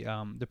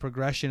the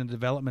progression and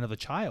development of the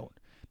child,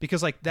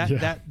 because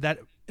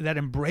that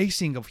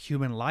embracing of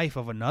human life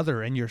of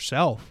another and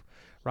yourself,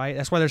 right?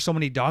 That's why there's so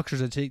many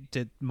doctors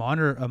that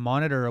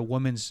monitor a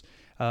woman's,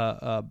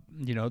 when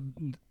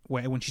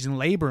she's in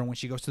labor and when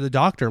she goes to the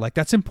doctor.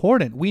 That's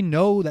important. We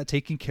know that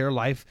taking care of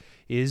life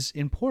is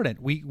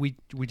important. We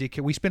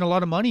spend a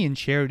lot of money in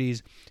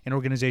charities and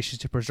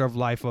organizations to preserve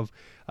life of,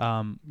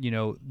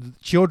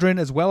 children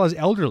as well as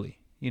elderly.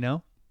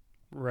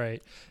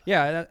 Right.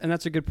 Yeah, and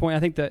that's a good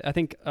point. I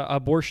think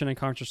abortion and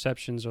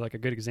contraceptions are a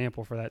good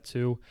example for that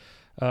too.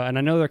 And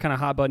I know they're kind of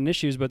hot button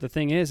issues, but the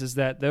thing is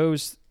that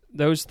those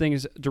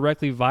things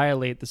directly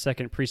violate the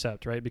second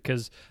precept, right?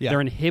 Because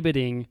they're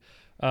inhibiting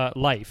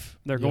life.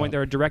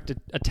 They're a direct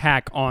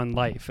attack on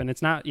life, and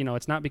it's not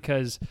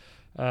because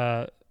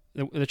the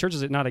church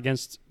is not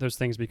against those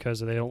things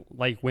because they don't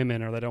like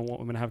women or they don't want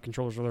women to have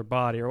control over their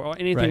body or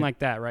anything like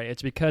that, right?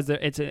 It's because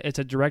it's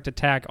a direct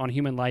attack on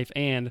human life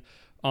and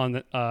on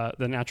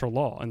the natural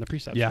law and the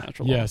precepts of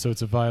natural law. Yeah, so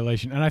it's a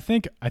violation. And I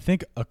think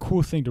a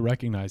cool thing to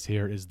recognize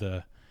here is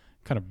the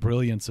kind of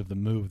brilliance of the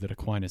move that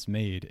Aquinas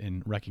made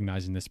in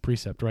recognizing this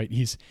precept, right?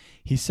 He's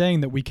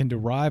saying that we can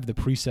derive the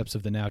precepts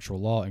of the natural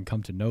law and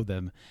come to know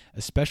them,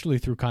 especially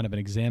through kind of an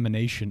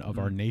examination of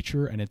our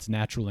nature and its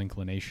natural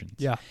inclinations.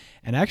 Yeah.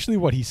 And actually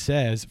what he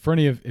says,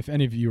 if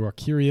any of you are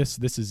curious,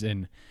 this is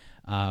in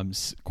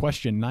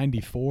question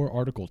 94,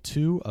 article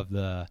 2 of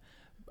the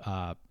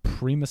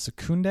Prima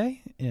Secundae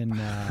in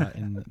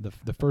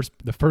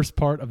the first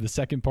part of the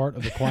second part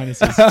of Aquinas'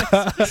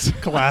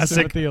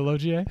 classic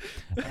Theologiae.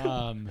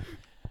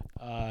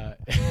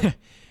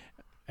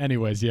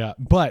 Anyways, yeah.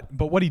 But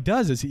what he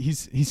does is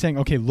he's saying,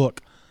 okay,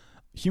 look,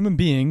 human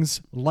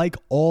beings, like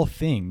all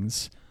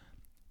things,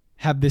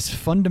 have this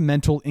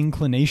fundamental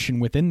inclination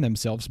within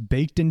themselves,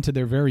 baked into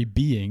their very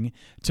being,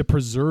 to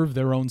preserve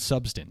their own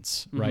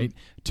substance, right?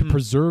 To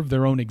preserve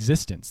their own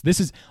existence. This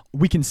is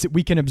we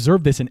can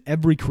observe this in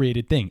every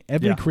created thing.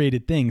 Every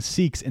created thing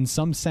seeks, in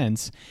some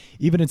sense,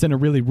 even it's in a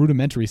really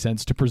rudimentary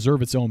sense, to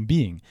preserve its own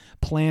being.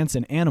 Plants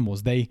and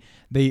animals, they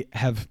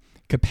have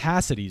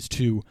capacities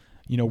to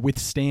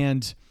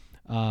withstand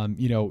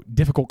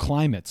difficult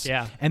climates.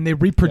 Yeah. And they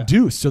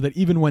reproduce so that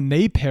even when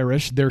they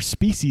perish, their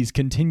species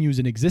continues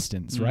in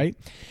existence, right?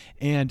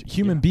 And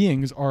human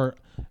beings are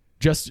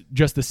just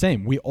the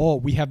same.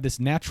 We have this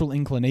natural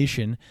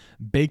inclination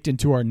baked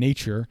into our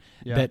nature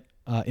that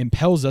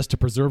impels us to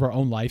preserve our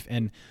own life.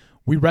 And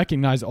we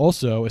recognize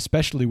also,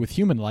 especially with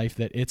human life,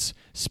 that it's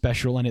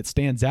special and it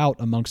stands out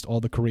amongst all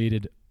other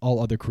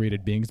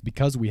created beings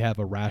because we have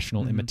a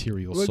rational,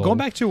 immaterial soul. Going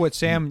back to what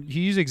Sam,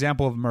 he used the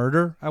example of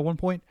murder at one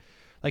point.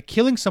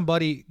 Killing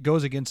somebody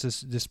goes against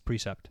this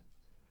precept.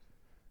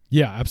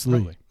 Yeah,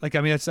 absolutely. Right?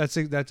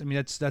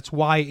 That's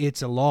why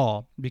it's a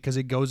law, because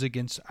it goes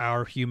against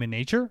our human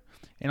nature,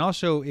 and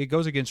also it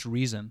goes against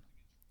reason.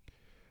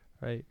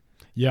 Right?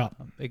 Yeah.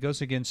 It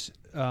goes against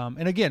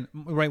and again,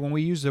 right, when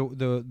we use the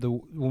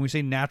when we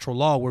say natural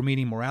law, we're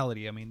meaning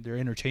morality. I mean, they're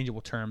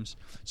interchangeable terms.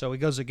 So it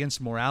goes against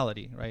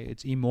morality, right?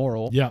 It's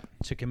immoral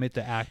to commit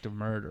the act of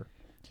murder.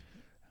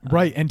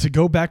 Right, and to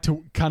go back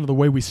to kind of the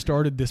way we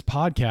started this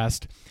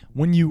podcast,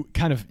 when you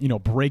kind of,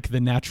 break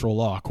the natural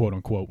law, quote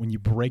unquote, when you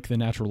break the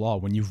natural law,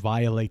 when you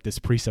violate this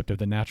precept of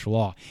the natural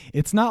law,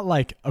 it's not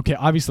like, okay,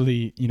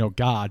 obviously,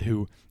 God,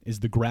 who is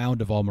the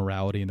ground of all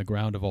morality and the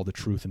ground of all the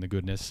truth and the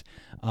goodness,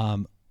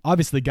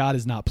 obviously God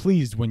is not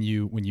pleased when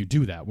you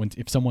do that.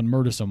 If someone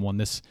murders someone,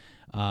 this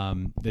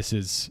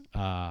is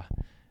not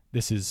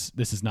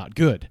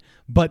good.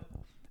 But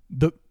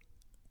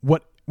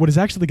what is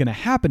actually going to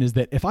happen is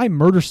that if I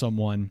murder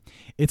someone,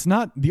 it's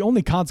not, the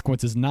only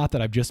consequence is not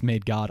that I've just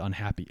made God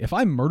unhappy. If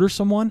I murder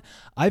someone,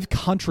 I've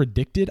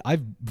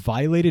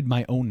violated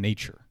my own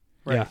nature.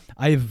 Right. Yeah.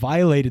 I have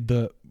violated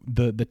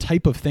the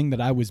type of thing that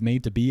I was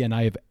made to be, and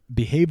I have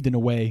behaved in a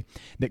way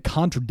that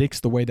contradicts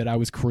the way that I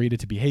was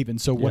created to behave.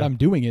 And so what I'm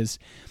doing is,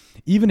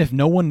 even if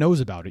no one knows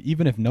about it,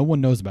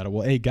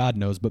 well, A, God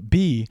knows, but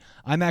B,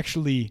 I'm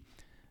actually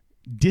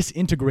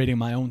disintegrating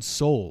my own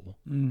soul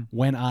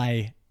when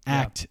I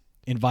act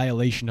in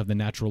violation of the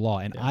natural law,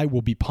 and I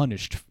will be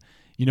punished,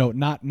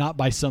 not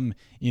by some,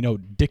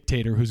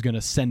 dictator who's going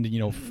to send,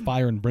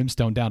 fire and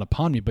brimstone down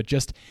upon me, but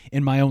just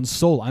in my own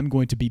soul, I'm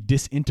going to be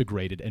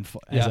disintegrated and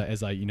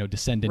as I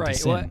descend into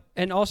sin. Well,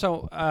 and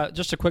also,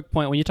 just a quick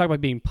point, when you talk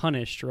about being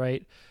punished,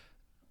 right?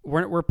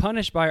 We're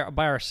punished by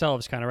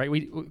ourselves, kind of, right?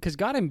 Because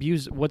God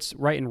imbues what's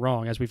right and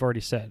wrong, as we've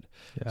already said.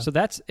 Yeah. So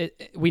that's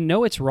it. We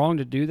know it's wrong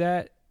to do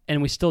that,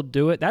 and we still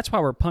do it. That's why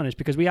we're punished,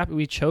 because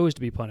we chose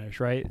to be punished,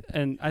 right?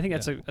 And I think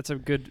that's a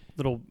good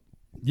little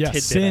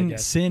tidbit,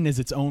 sin is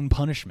its own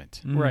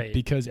punishment, right?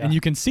 Because and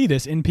you can see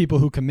this in people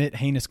who commit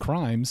heinous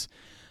crimes.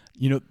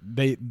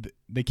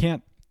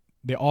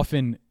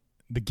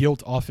 The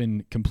guilt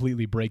often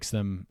completely breaks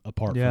them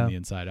apart from the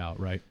inside out,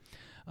 right?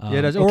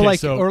 It does. Or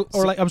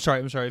like, I'm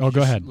sorry. Oh,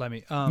 go ahead. Let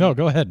me. No,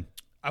 go ahead.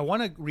 I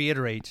want to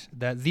reiterate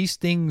that these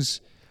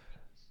things,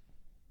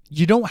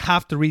 you don't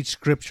have to read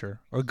Scripture,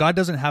 or God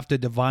doesn't have to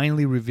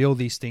divinely reveal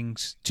these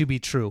things to be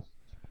true.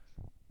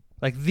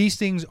 Like, these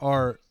things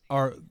are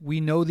we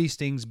know these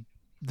things.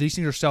 These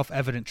things are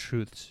self-evident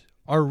truths.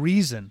 Our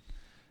reason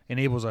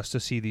enables us to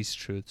see these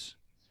truths.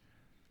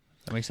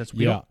 That makes sense.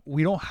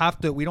 We don't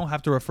have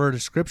to refer to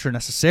Scripture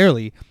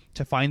necessarily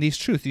to find these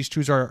truths. These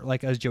truths are,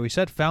 like, as Joey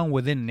said, found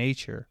within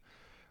nature,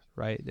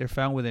 right? They're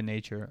found within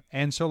nature.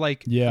 And so,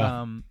 like,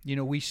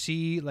 we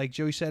see, like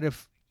Joey said,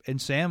 and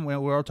Sam,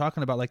 we're all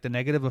talking about, like, the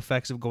negative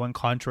effects of going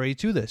contrary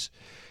to this.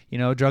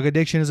 Drug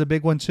addiction is a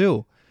big one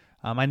too.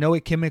 I know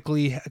it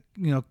chemically,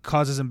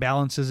 causes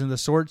imbalances in the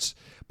sorts,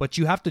 but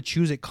you have to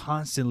choose it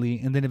constantly,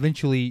 and then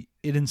eventually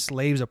it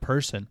enslaves a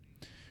person.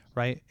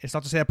 Right? It's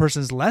not to say that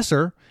person is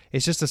lesser.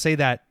 It's just to say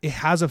that it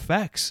has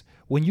effects.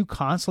 When you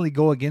constantly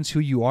go against who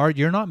you are,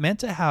 you're not meant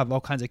to have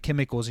all kinds of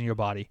chemicals in your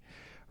body,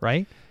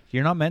 right?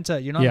 You're not meant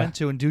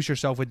to induce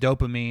yourself with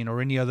dopamine or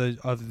any other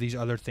of these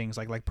other things,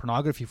 like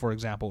pornography, for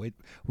example. It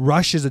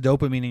rushes the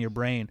dopamine in your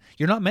brain.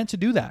 You're not meant to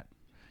do that.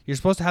 You're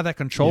supposed to have that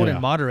controlled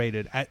and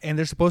moderated, and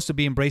they're supposed to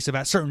be embraced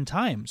at certain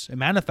times and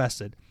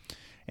manifested.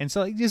 And so,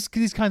 like, just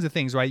these kinds of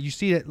things, right? You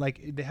see it, like,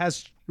 it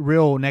has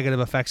real negative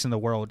effects in the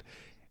world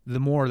the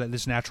more that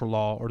this natural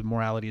law or the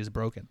morality is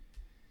broken.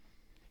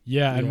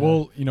 Yeah, and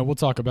we'll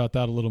talk about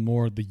that a little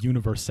more, the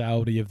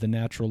universality of the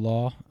natural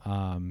law.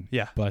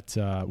 But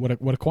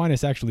what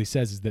Aquinas actually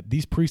says is that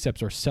these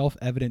precepts are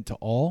self-evident to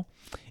all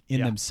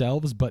in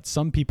themselves, but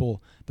the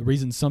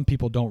reason some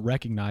people don't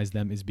recognize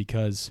them is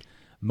because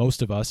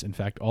most of us, in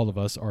fact, all of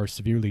us, are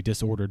severely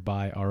disordered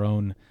by our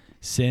own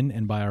sin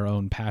and by our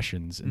own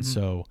passions. And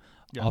so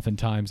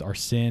oftentimes our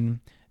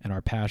sin and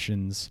our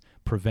passions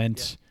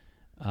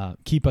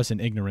keep us in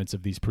ignorance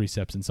of these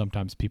precepts, and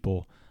sometimes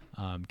people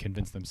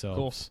convince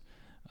themselves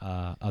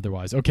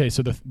otherwise. Okay,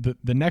 so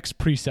the next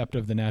precept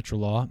of the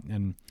natural law,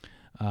 and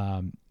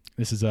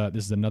this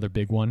is another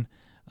big one.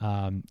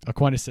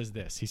 Aquinas says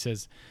this. He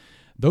says,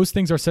 "Those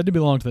things are said to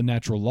belong to the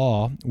natural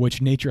law,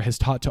 which nature has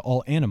taught to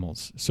all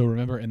animals." So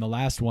remember, in the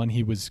last one,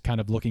 he was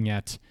kind of looking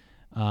at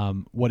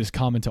what is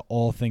common to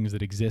all things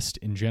that exist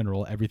in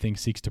general. Everything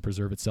seeks to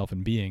preserve itself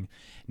in being.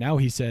 Now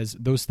he says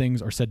those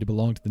things are said to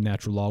belong to the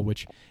natural law,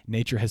 which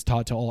nature has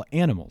taught to all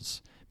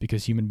animals,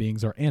 because human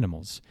beings are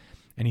animals.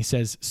 And he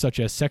says, such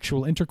as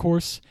sexual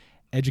intercourse,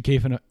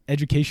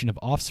 education of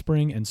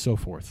offspring, and so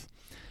forth.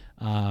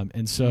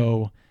 And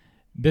so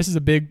this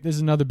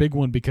is another big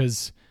one,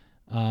 because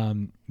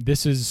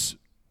this is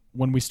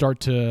when we start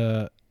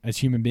to, as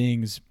human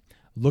beings,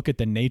 look at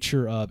the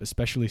nature of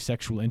especially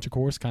sexual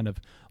intercourse, kind of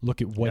look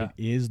at what it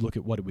is, look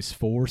at what it was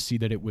for, see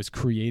that it was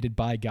created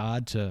by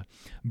God to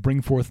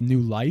bring forth new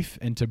life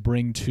and to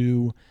bring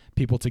two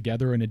people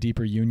together in a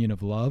deeper union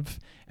of love,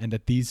 and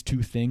that these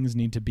two things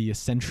need to be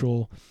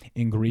essential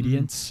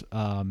ingredients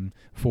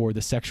for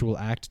the sexual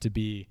act to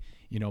be,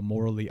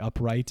 morally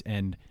upright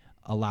and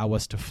allow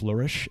us to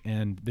flourish.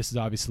 And this is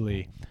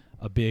obviously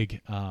a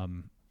big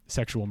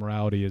sexual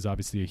morality is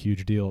obviously a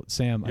huge deal.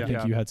 Sam, I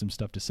think you had some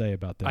stuff to say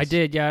about this. I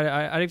did,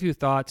 I had a few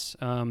thoughts,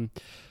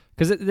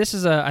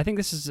 because I think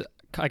this is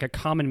like a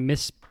common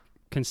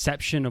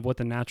misconception of what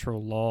the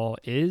natural law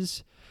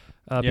is,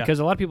 because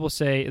a lot of people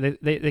say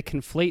they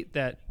conflate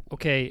that.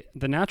 Okay,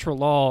 the natural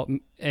law,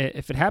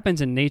 if it happens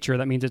in nature,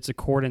 that means it's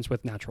accordance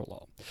with natural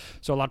law.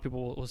 So a lot of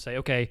people will say,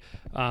 okay,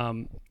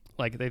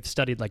 like they've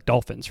studied like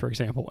dolphins, for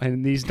example,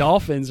 and these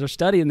dolphins are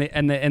studying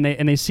and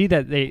they see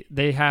that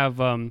they have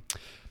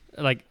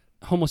like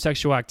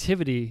homosexual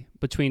activity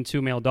between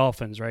two male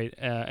dolphins, right?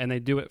 And they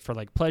do it for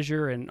like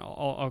pleasure and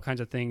all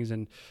kinds of things.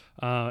 And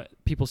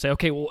people say,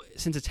 okay, well,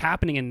 since it's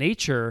happening in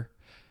nature,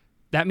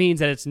 that means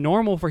that it's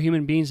normal for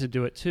human beings to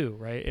do it too,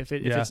 right? If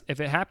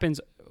it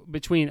happens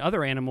between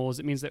other animals,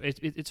 it means that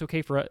it's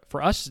okay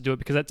for us to do it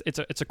because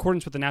it's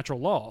accordance with the natural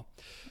law.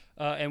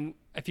 And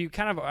if you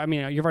kind of, I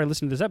mean, you've already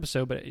listened to this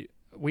episode, but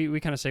we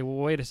kind of say, well,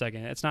 wait a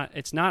second,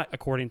 it's not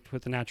according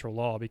with the natural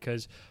law,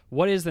 because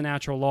what is the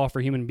natural law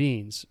for human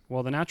beings?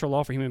 Well, the natural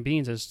law for human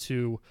beings is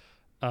to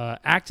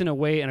act in a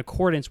way in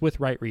accordance with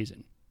right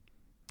reason,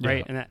 right?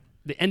 Yeah. And that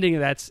the ending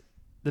of that's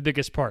the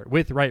biggest part,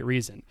 with right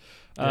reason.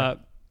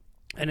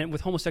 And then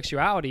with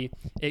homosexuality,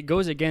 it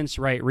goes against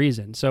right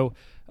reason. So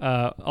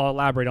I'll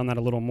elaborate on that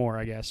a little more,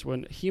 I guess.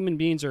 When human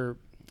beings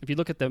if you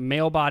look at the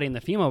male body and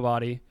the female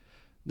body,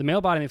 the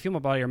male body and the female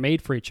body are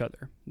made for each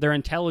other. They're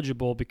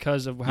intelligible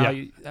because of how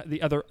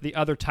the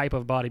other type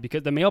of body,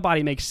 because the male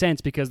body makes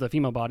sense because of the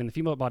female body, and the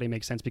female body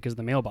makes sense because of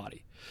the male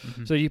body.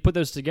 Mm-hmm. So you put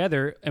those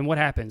together, and what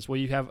happens? Well,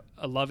 you have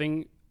a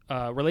loving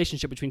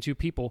relationship between two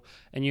people,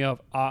 and you have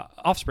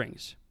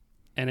offsprings,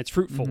 and it's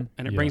fruitful,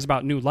 and it brings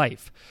about new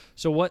life.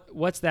 So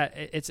what's that?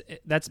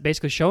 That's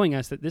basically showing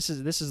us that this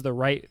is the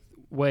right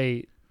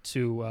way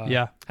to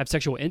have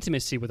sexual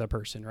intimacy with a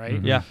person, right?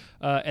 Mm-hmm. Yeah.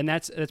 And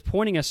that's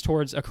pointing us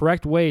towards a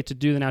correct way to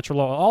do the natural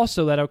law.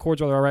 Also, that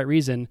accords with our right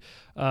reason,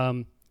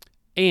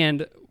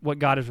 and what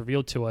God has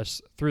revealed to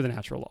us through the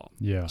natural law.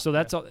 Yeah. So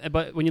that's all.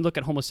 But when you look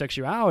at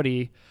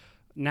homosexuality,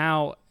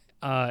 now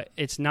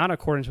it's not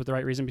accordance with the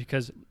right reason,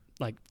 because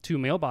like two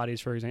male bodies,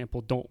 for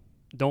example,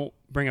 don't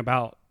bring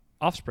about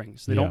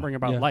offsprings. They don't bring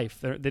about life.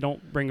 They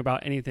don't bring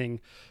about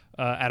anything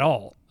at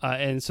all.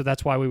 And so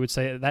that's why we would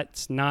say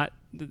that's not.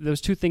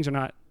 Those two things are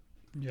not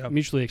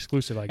mutually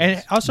exclusive, I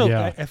guess. And also,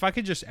 if I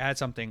could just add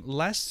something,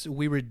 lest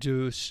we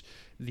reduce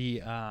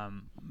the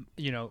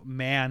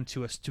man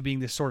to being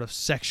this sort of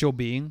sexual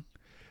being,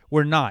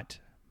 we're not.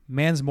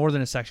 Man's more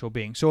than a sexual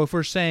being. So if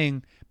we're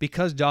saying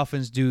because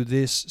dolphins have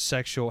this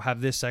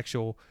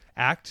sexual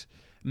act,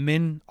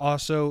 men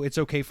also, it's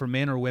okay for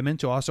men or women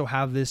to also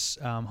have this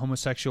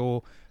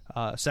homosexual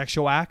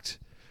sexual act,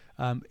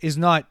 is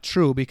not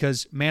true,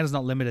 because man is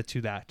not limited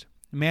to that.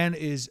 Man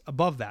is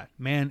above that.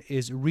 Man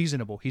is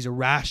reasonable. He's a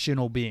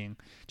rational being.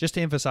 Just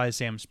to emphasize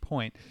Sam's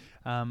point,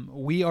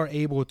 we are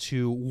able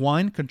to,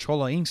 one,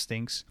 control our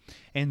instincts,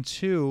 and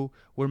two,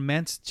 we're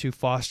meant to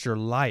foster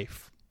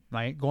life,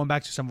 right? Going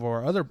back to some of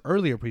our other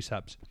earlier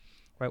precepts,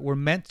 right? We're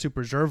meant to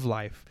preserve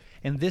life,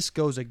 and this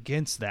goes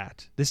against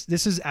that.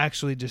 This is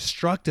actually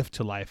destructive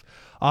to life,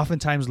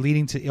 oftentimes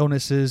leading to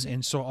illnesses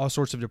and all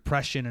sorts of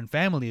depression and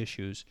family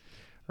issues,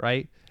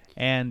 right?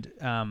 And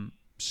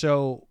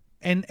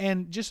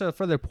And just a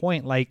further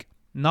point, like,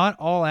 not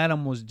all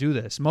animals do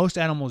this. Most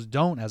animals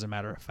don't, as a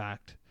matter of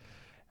fact,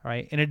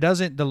 right? And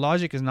the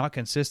logic is not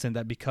consistent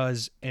that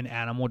because an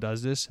animal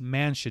does this,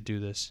 man should do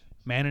this.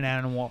 Man and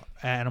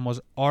animals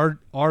are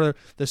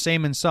the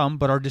same in some,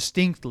 but are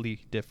distinctly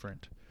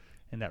different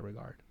in that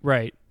regard.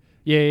 Right.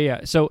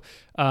 Yeah. So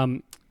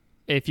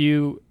if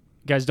you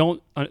guys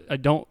don't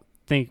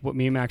think what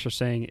me and Max are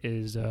saying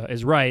is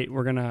right,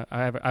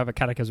 I have a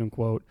catechism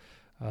quote.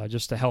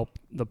 Just to help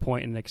the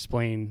point and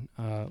explain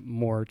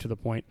more to the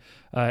point.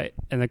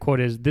 And the quote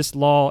is, "This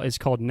law is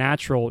called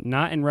natural,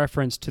 not in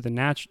reference to the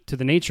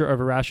nature of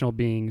irrational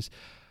beings,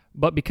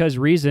 but because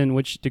reason,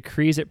 which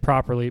decrees it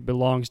properly,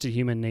 belongs to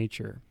human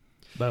nature."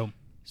 Boom.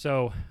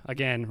 So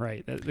again,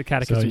 right, the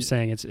catechism is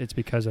saying it's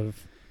because of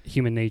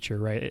human nature,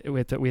 right? We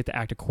have to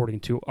act according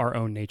to our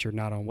own nature,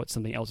 not on what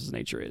something else's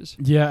nature is.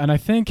 Yeah, and I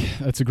think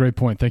that's a great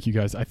point. Thank you,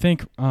 guys. I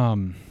think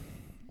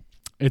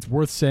it's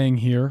worth saying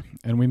here,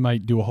 and we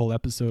might do a whole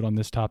episode on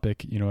this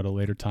topic, at a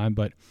later time,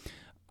 but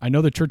I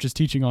know the church's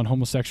teaching on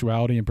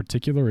homosexuality in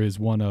particular is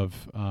one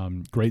of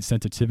great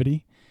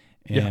sensitivity,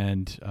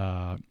 and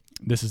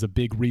this is a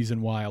big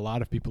reason why a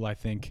lot of people, I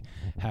think,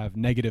 have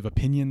negative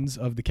opinions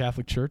of the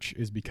Catholic Church,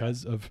 is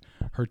because of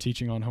her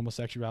teaching on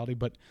homosexuality.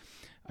 But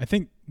I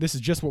think this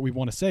is just what we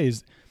want to say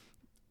is,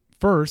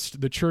 first,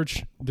 the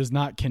church does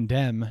not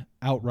condemn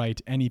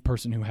outright any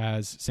person who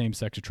has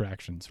same-sex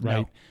attractions,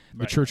 right? No.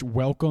 The church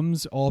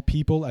welcomes all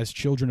people as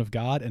children of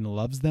God and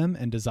loves them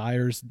and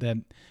desires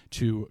them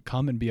to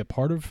come and be a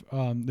part of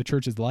the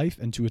church's life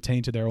and to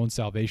attain to their own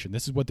salvation.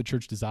 This is what the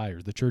church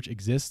desires. The church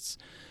exists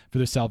for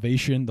the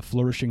salvation, the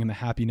flourishing, and the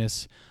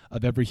happiness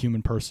of every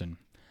human person.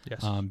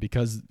 Yes.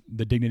 Because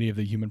the dignity of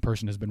the human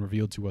person has been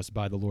revealed to us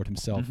by the Lord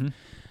himself.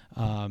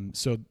 Mm-hmm.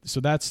 So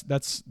that's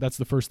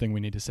the first thing we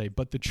need to say.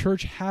 But the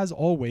church has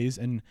always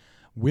and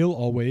will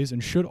always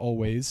and should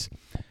always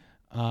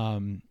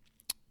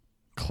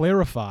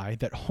clarify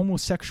that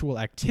homosexual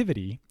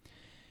activity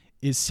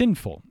is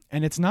sinful.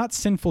 And it's not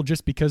sinful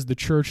just because the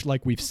church,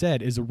 like we've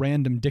said, is a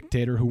random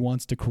dictator who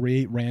wants to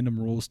create random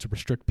rules to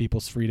restrict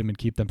people's freedom and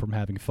keep them from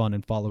having fun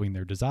and following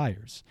their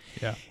desires.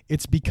 Yeah.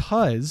 It's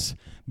because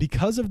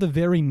of the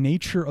very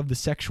nature of the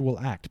sexual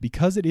act,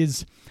 because it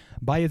is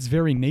by its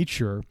very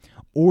nature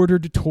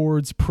ordered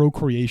towards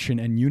procreation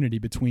and unity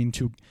between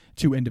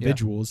two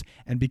individuals.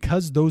 And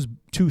because those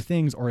two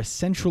things are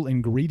essential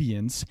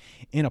ingredients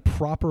in a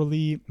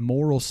properly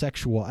moral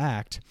sexual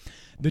act,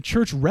 the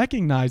church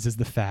recognizes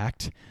the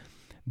fact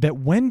that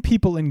when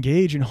people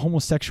engage in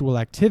homosexual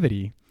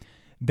activity,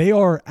 they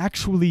are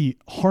actually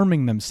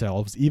harming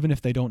themselves, even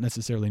if they don't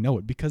necessarily know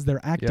it, because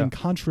they're acting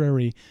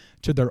contrary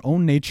to their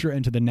own nature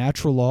and to the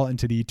natural law and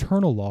to the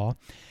eternal law.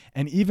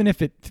 And even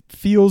if it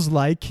feels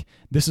like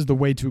this is the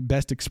way to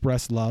best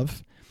express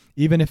love,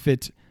 even if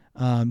it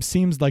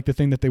seems like the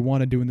thing that they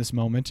want to do in this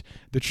moment,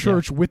 the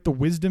church, with the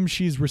wisdom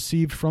she's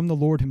received from the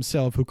Lord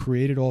himself, who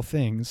created all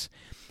things,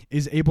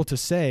 is able to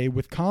say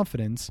with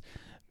confidence,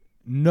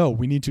 no,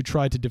 we need to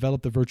try to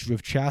develop the virtue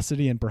of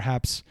chastity and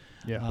perhaps,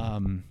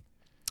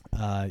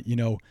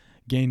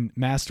 gain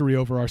mastery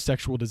over our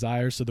sexual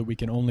desires so that we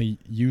can only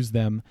use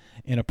them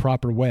in a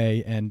proper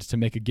way and to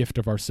make a gift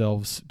of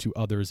ourselves to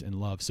others in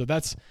love. So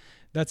that's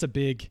a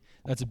big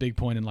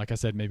point. And like I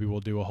said, maybe we'll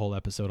do a whole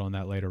episode on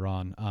that later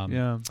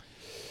on.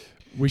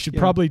 We should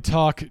probably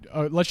talk.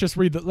 Let's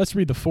read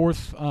the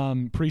fourth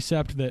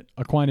precept that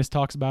Aquinas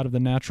talks about of the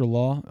natural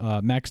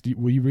law. Max,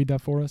 will you read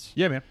that for us?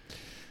 Yeah, man.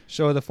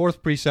 So the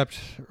fourth precept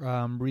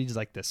reads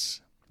like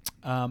this.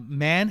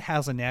 Man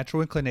has a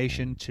natural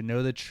inclination to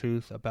know the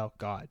truth about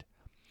God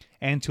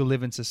and to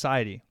live in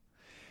society.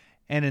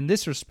 And in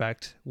this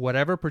respect,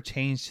 whatever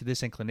pertains to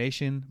this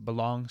inclination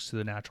belongs to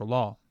the natural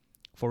law.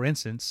 For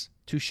instance,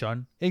 to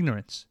shun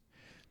ignorance,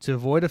 to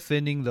avoid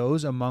offending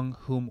those among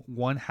whom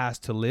one has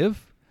to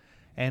live,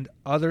 and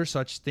other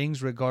such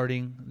things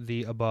regarding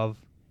the above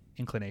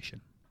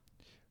inclination.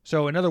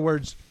 So, in other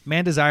words,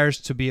 man desires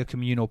to be a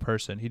communal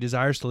person. He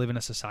desires to live in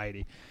a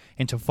society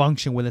and to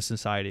function within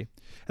society.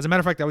 As a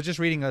matter of fact, I was just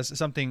reading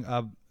something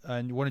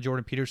in one of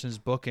Jordan Peterson's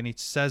book, and he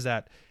says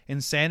that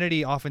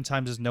insanity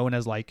oftentimes is known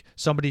as like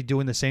somebody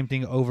doing the same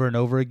thing over and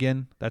over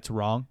again. That's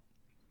wrong.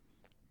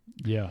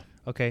 Yeah.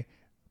 Okay.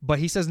 But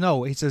he says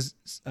no. He says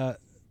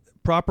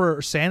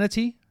proper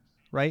sanity,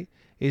 right,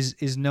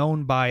 is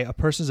known by a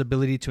person's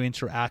ability to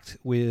interact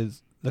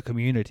with the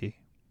community.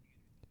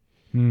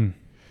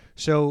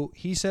 So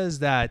he says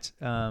that,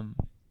 and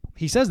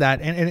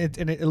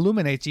it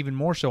illuminates even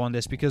more so on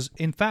this because,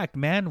 in fact,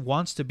 man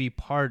wants to be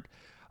part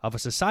of a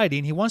society,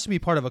 and he wants to be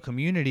part of a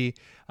community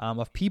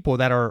of people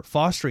that are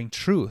fostering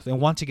truth and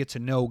want to get to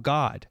know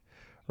God,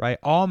 right?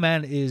 All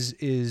man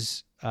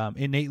is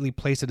innately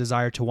placed a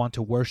desire to want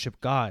to worship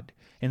God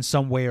in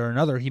some way or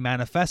another. He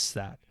manifests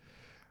that,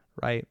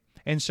 right?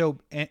 And so,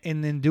 and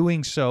in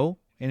doing so,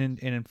 and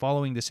in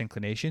following this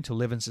inclination to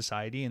live in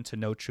society and to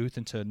know truth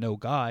and to know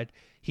God,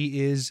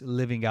 he is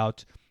living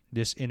out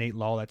this innate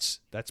law that's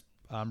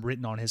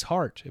written on his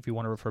heart, if you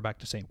want to refer back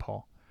to St.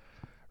 Paul,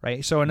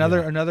 right? So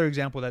another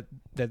example that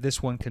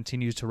this one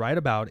continues to write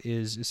about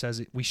is, it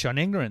says we shun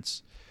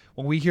ignorance.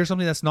 When we hear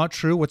something that's not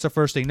true, what's the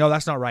first thing? No,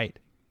 that's not right.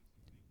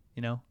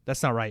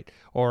 That's not right.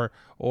 Or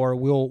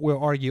we'll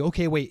argue,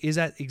 okay, wait, is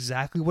that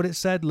exactly what it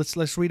said?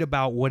 Let's read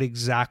about what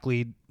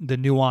exactly the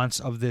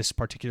nuance of this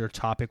particular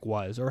topic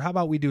was. Or how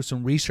about we do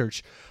some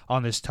research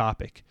on this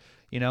topic,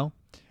 And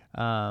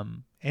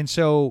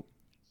so,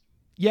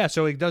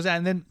 so it does that.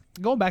 And then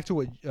going back to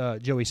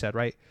what Joey said,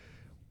 right?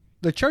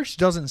 The church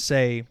doesn't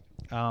say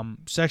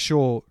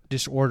sexual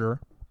disorder,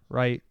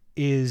 right,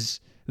 is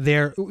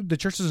there. The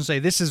church doesn't say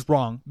this is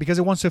wrong because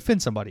it wants to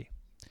offend somebody.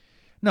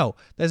 No,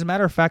 as a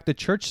matter of fact, the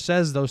church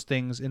says those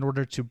things in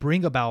order to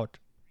bring about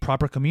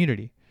proper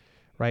community,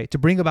 right? To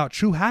bring about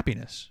true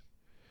happiness.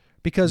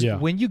 Because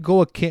when you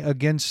go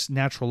against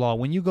natural law,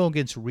 when you go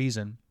against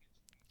reason,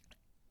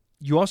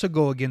 you also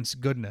go against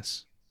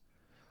goodness,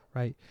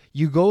 right?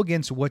 You go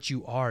against what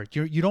you are.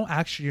 You're not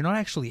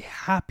actually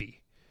happy.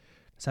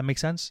 Does that make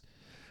sense?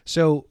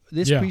 So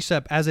this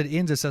precept, as it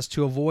ends, it says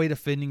to avoid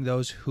offending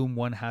those whom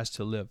one has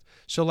to live.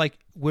 So like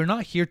we're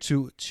not here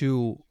to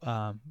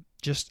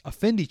just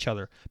offend each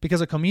other,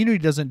 because a community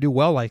doesn't do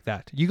well like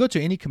that. You go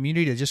to any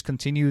community that just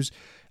continues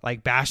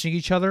like bashing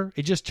each other,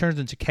 it just turns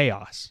into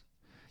chaos.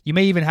 You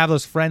may even have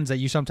those friends that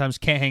you sometimes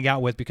can't hang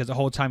out with because the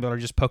whole time they're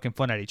just poking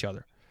fun at each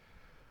other.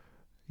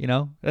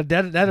 That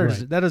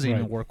doesn't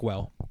even work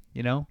well.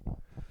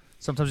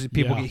 Sometimes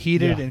people get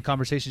heated and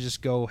conversations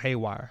just go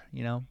haywire.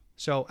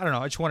 So I don't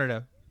know. I just wanted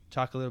to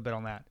talk a little bit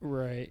on that.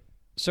 Right.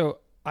 So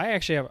I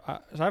actually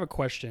have a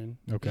question.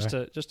 Okay.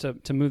 Just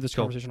to move this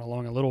conversation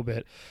along a little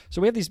bit.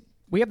 So we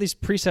have these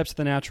precepts of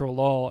the natural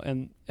law,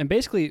 and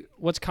basically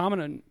what's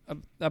common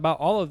about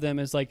all of them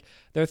is like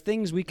there are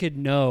things we could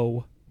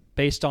know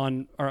based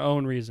on our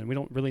own reason. We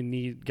don't really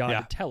need God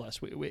to tell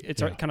us.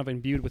 It's kind of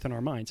imbued within our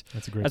minds.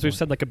 That's a great point. We've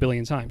said like a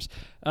billion times.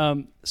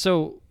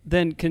 So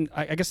then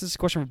I guess this is a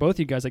question for both of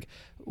you guys. Like,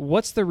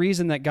 what's the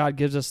reason that God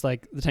gives us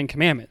like the 10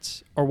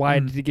 Commandments? Or why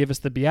did he give us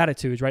the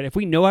Beatitudes, right? If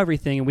we know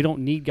everything and we don't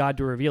need God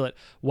to reveal it,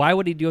 why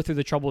would he go through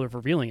the trouble of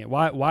revealing it?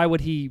 Why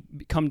would he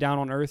come down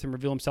on earth and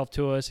reveal himself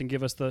to us and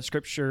give us the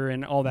scripture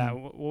and all that?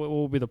 What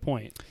will be the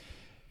point?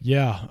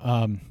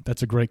 Yeah,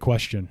 that's a great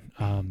question.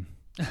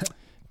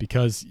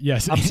 Because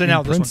yes, in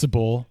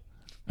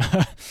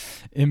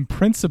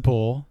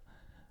principle,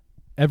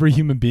 every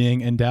human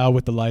being endowed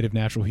with the light of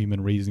natural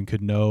human reason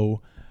could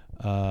know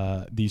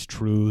these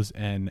truths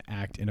and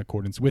act in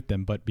accordance with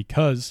them. But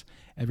because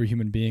every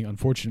human being,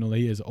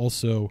 unfortunately, is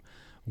also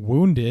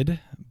wounded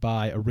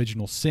by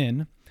original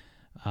sin,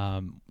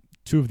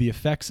 two of the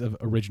effects of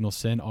original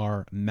sin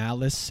are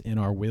malice in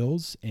our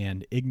wills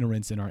and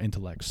ignorance in our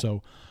intellect.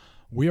 So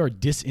we are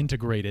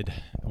disintegrated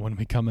when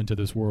we come into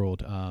this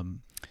world.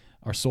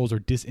 Our souls are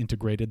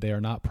disintegrated. They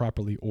are not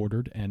properly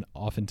ordered, and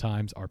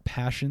oftentimes our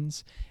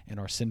passions and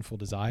our sinful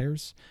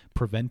desires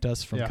prevent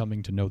us from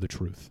coming to know the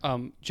truth.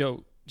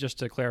 Joe, just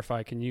to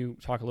clarify, can you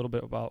talk a little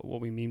bit about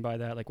what we mean by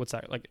that? Like, what's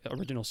that? Like,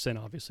 original sin,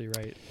 obviously,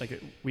 right?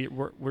 Like,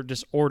 we're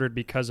disordered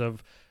because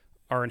of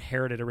our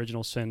inherited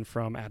original sin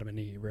from Adam and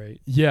Eve,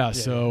 right? Yeah.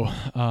 So,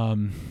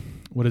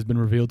 what has been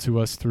revealed to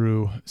us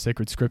through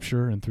sacred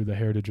scripture and through the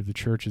heritage of the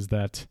church is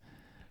that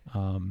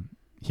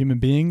human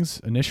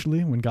beings,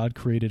 initially, when God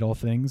created all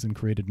things and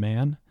created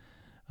man,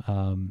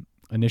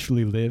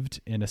 initially lived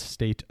in a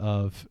state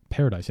of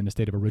paradise, in a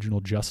state of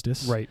original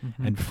justice, right,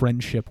 and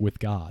friendship with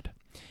God.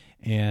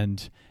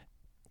 And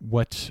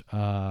what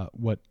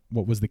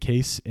was the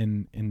case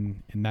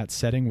in that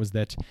setting was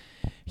that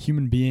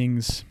human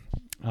beings,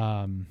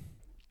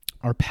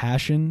 our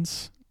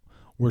passions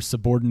were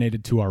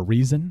subordinated to our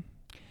reason,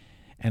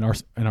 and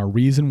our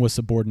reason was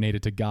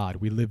subordinated to God.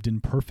 We lived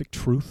in perfect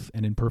truth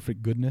and in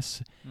perfect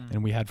goodness,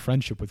 and we had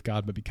friendship with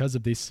God. But because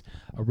of this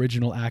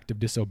original act of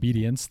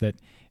disobedience that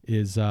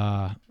is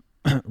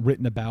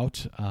written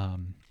about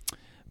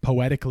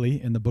poetically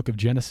in the book of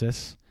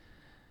Genesis,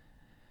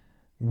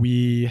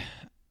 we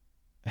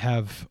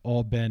have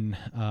all been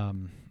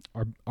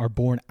are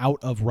born out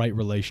of right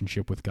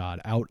relationship with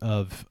God, out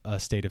of a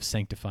state of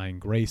sanctifying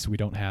grace. We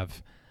don't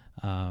have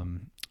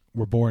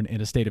we're born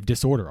in a state of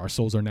disorder. Our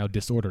souls are now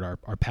disordered.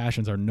 Our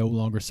passions are no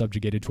longer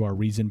subjugated to our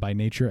reason by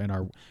nature, and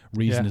our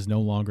reason is no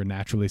longer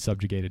naturally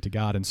subjugated to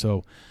God. And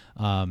so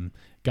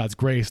God's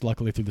grace,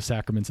 luckily through the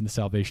sacraments and the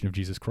salvation of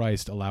Jesus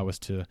Christ, allow us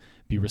to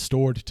be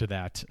restored to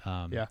that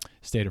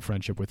state of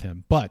friendship with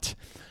him. But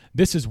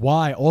this is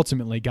why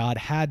ultimately God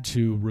had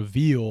to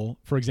reveal,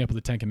 for example,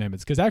 the Ten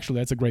Commandments. Because actually,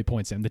 that's a great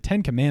point, Sam. The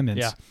Ten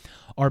Commandments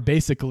are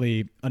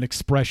basically an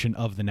expression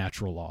of the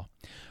natural law,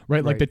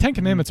 right? Like the Ten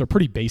Commandments are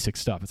pretty basic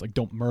stuff. It's like,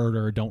 don't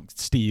murder, don't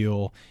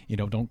steal,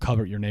 don't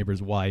covet your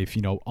neighbor's wife,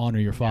 honor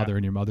your father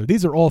and your mother.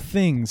 These are all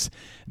things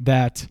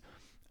that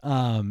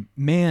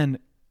man,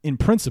 in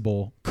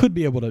principle, could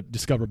be able to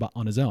discover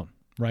on his own.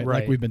 Right?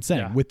 Like we've been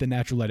saying, with the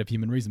natural light of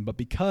human reason. But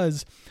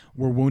because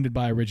we're wounded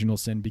by original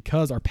sin,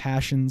 because our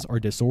passions are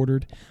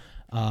disordered,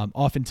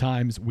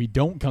 oftentimes we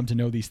don't come to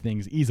know these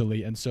things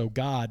easily. And so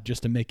God,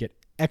 just to make it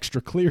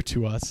extra clear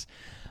to us,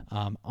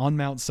 on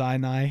Mount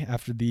Sinai,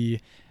 after the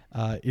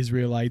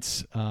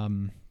Israelites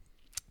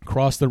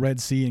crossed the Red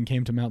Sea and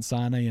came to Mount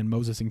Sinai, and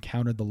Moses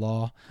encountered the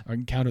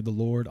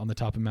Lord on the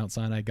top of Mount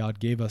Sinai, God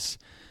gave us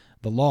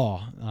the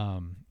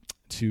law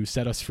to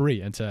set us free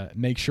and to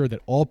make sure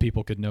that all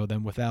people could know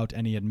them without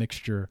any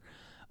admixture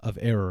of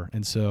error.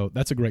 And so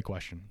that's a great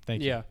question.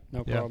 Thank you. Yeah,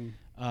 no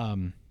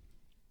problem.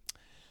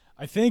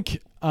 I think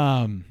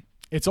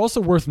it's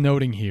also worth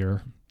noting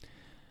here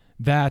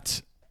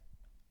that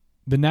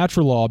the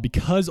natural law,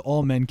 because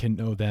all men can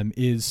know them,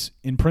 is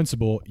in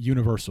principle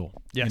universal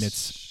in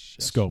its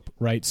scope,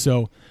 right?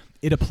 So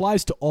it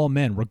applies to all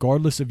men,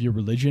 regardless of your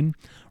religion,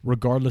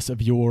 regardless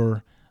of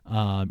your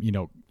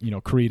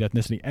creed,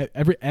 ethnicity.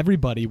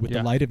 Everybody with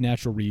the light of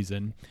natural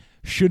reason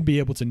should be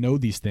able to know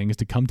these things,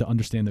 to come to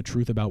understand the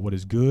truth about what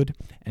is good,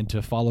 and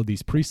to follow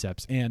these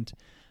precepts. And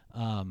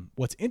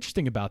what's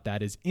interesting about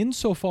that is,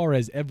 insofar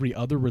as every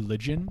other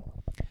religion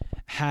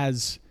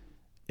has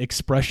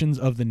expressions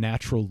of the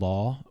natural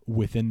law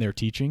within their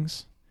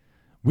teachings,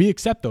 we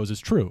accept those as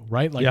true,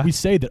 right? Like we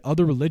say that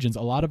other religions,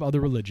 a lot of other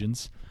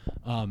religions,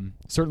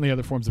 certainly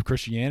other forms of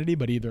Christianity,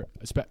 but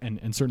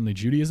and certainly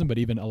Judaism, but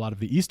even a lot of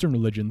the Eastern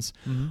religions,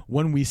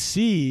 when we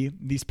see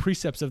these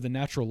precepts of the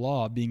natural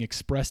law being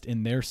expressed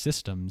in their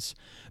systems,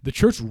 the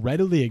church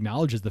readily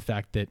acknowledges the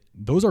fact that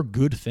those are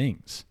good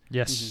things.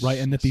 Yes. Right?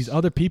 And that these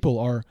other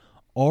people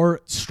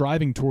are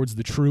striving towards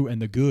the true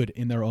and the good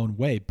in their own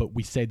way, but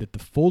we say that the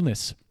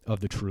fullness of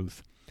the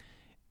truth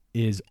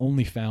is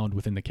only found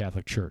within the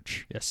Catholic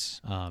Church. Yes.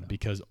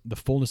 Because the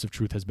fullness of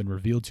truth has been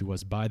revealed to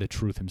us by the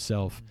truth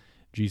himself,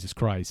 Jesus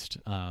Christ.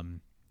 And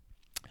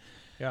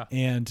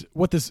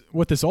what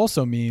this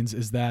also means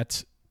is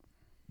that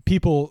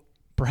people,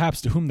 perhaps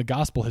to whom the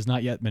gospel has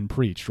not yet been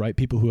preached, right?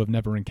 People who have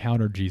never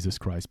encountered Jesus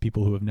Christ,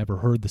 people who have never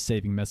heard the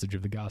saving message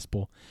of the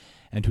gospel,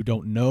 and who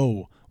don't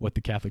know what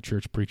the Catholic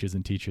Church preaches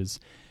and teaches,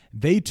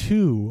 they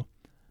too,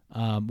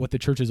 what the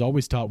church has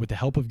always taught, with the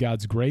help of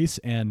God's grace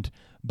and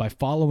by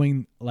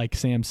following, like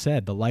Sam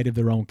said, the light of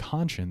their own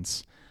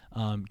conscience,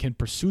 can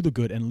pursue the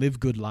good and live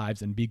good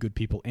lives and be good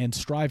people and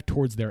strive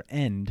towards their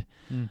end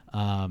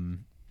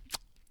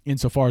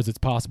insofar as it's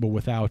possible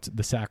without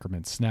the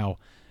sacraments. Now,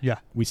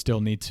 we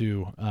still need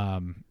to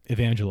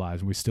evangelize,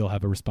 and we still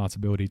have a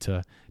responsibility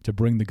to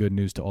bring the good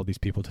news to all these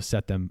people, to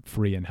set them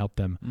free and help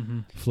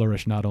them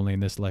flourish not only in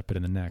this life but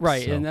in the next.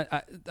 Right, so. and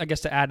I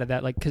guess to add to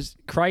that, like, because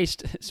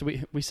Christ, so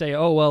we say,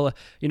 oh, well,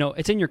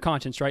 it's in your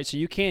conscience, right? So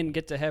you can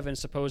get to heaven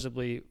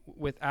supposedly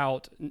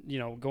without,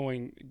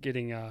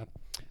 getting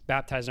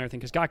baptized and everything,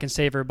 because God can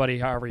save everybody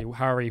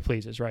however he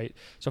pleases, right?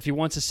 So if he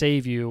wants to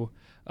save you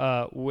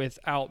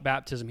without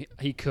baptism,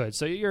 he could.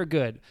 So you're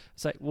good.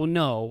 It's like, well,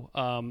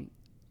 no.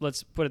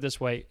 Let's put it this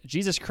way.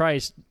 Jesus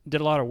Christ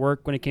did a lot of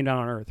work when he came down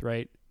on earth,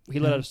 right? He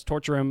let us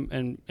torture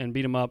him and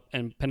beat him up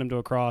and pin him to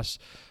a cross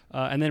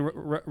and then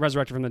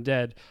resurrected from the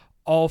dead,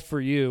 all for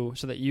you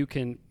so that you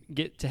can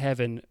get to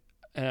heaven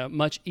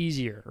much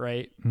easier,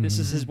 right? This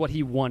is what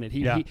he wanted.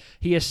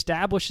 He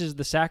establishes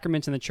the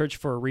sacraments in the church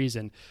for a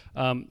reason.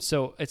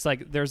 So it's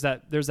like there's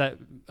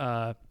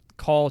that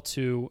call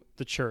to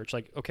the church.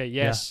 Like, okay,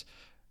 yes,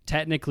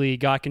 technically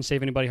God can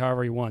save anybody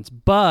however he wants,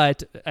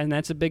 but, and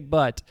that's a big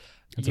but,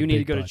 you need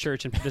to go to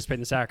church and participate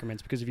in the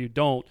sacraments, because if you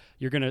don't,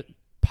 you're going to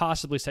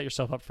possibly set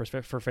yourself up for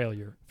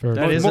failure.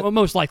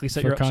 Most likely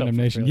set yourself up for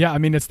condemnation. Yeah, I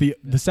mean, it's the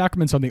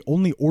sacraments are the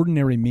only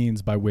ordinary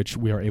means by which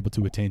we are able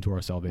to attain to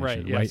our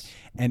salvation, right?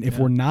 And if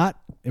we're not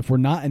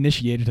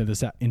initiated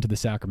into the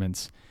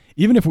sacraments,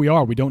 even if we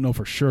are, we don't know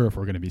for sure if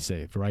we're going to be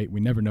saved, right? We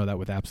never know that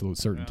with absolute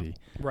certainty,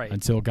 right?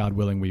 Until, God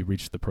willing, we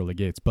reach the pearly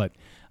gates. But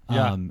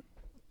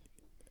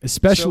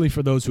especially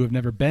for those who have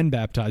never been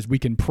baptized, we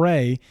can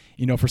pray,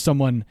 for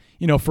someone,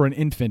 for an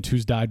infant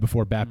who's died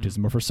before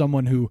baptism, or for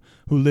someone who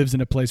lives in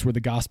a place where the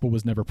gospel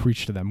was never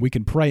preached to them. We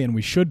can pray, and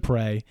we should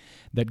pray,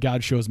 that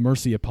God shows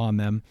mercy upon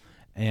them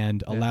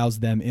and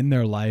allows them in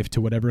their life,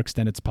 to whatever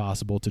extent it's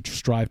possible, to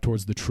strive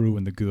towards the true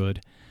and the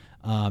good,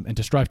 and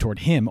to strive toward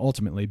him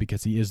ultimately,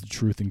 because he is the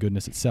truth and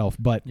goodness itself.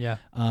 But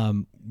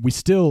we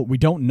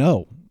don't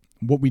know.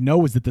 What we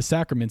know is that the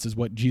sacraments is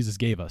what Jesus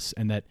gave us,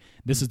 and that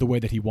this is the way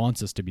that he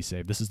wants us to be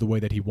saved. This is the way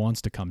that he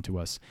wants to come to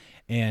us.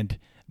 And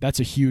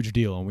that's a huge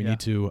deal, and we need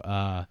to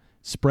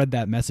spread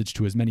that message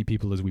to as many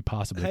people as we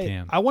possibly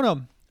can. I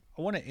want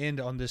to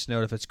end on this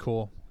note, if it's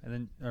cool, and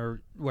then,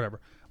 or whatever.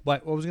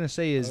 But what I was going to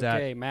say is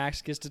that... Okay,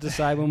 Max gets to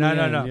decide when we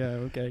end. No. Yeah,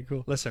 okay,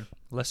 cool. Listen,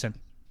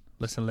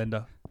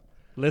 Linda.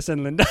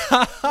 Listen, Linda.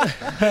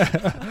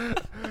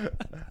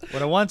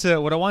 What I want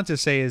to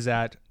say is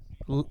that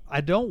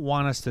I don't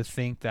want us to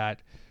think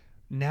that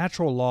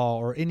natural law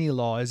or any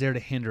law is there to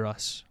hinder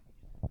us.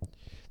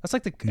 That's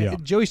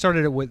like Joey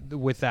started it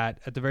with that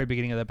at the very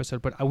beginning of the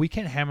episode, but we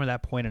can't hammer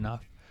that point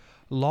enough.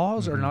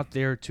 Laws are not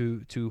there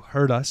to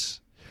hurt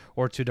us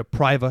or to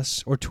deprive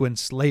us or to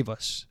enslave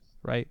us,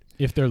 right?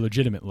 If they're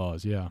legitimate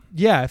laws, yeah.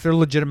 Yeah, if they're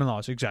legitimate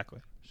laws, exactly.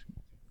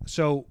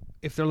 So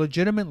if they're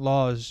legitimate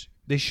laws,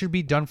 they should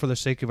be done for the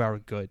sake of our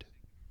good,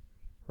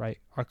 right?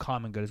 Our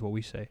common good is what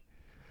we say.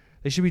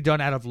 They should be done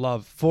out of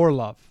love, for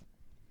love.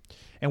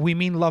 And we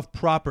mean love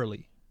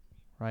properly,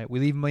 right?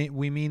 We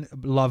mean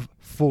love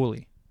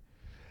fully.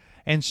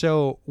 And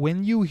so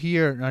when you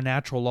hear a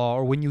natural law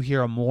or when you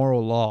hear a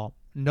moral law,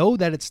 know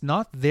that it's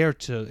not there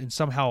to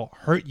somehow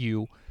hurt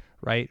you,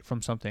 right,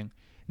 from something.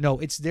 No,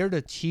 it's there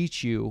to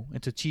teach you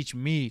and to teach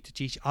me, to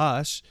teach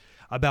us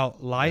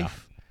about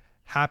life,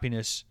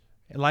 happiness,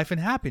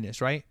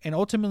 right? And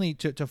ultimately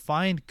to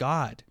find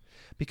God.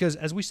 Because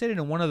as we stated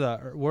in one of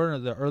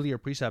the earlier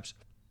precepts,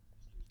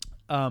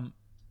 the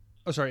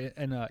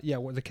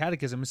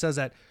Catechism, it says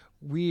that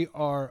we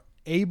are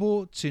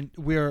able to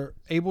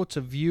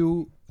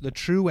view the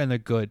true and the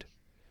good.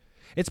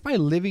 It's by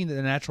living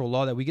the natural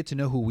law that we get to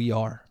know who we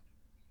are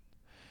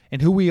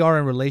and who we are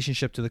in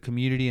relationship to the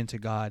community and to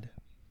God,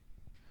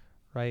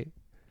 right?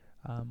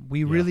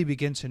 We really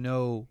begin to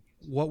know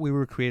what we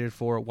were created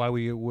for, why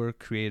we were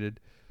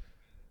created.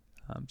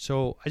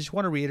 So I just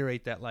want to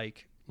reiterate that,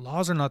 like,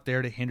 laws are not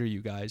there to hinder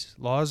you guys.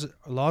 Laws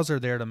are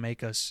there to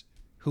make us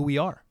who we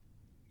are.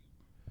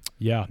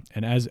 Yeah,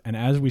 and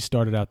as we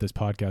started out this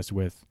podcast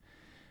with,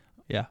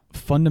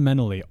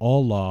 fundamentally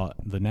all law,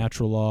 the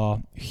natural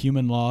law,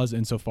 human laws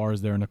insofar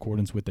as they're in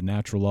accordance with the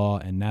natural law,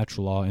 and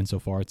natural law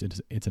insofar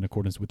as it's in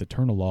accordance with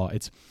eternal law,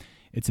 it's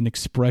an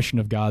expression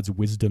of God's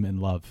wisdom and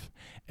love.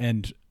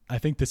 And I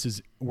think this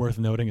is worth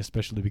noting,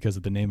 especially because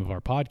of the name of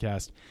our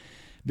podcast.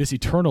 This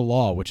eternal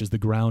law, which is the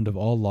ground of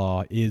all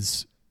law,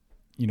 is,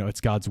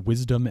 it's God's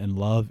wisdom and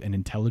love and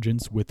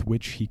intelligence with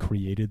which he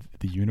created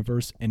the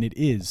universe. And it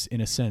is,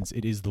 in a sense,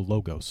 it is the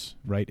logos,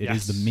 right? It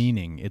is the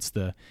meaning. It's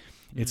the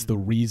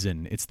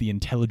reason. It's the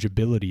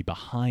intelligibility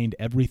behind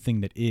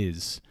everything that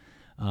is.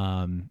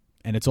 And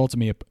it's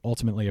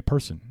ultimately a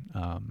person,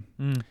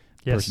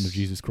 person of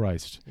Jesus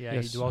Christ.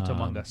 Yeah, he dwelt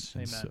among us.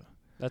 Amen. So,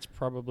 that's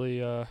probably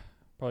a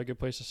good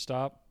place to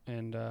stop.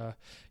 And,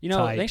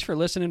 thanks for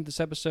listening to this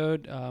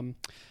episode.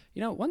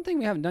 One thing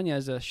we haven't done yet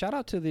is a shout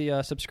out to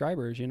the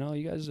subscribers. You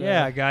guys.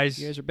 Guys.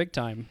 You guys are big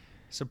time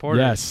supporters.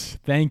 Yes,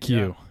 thank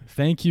you. Yeah.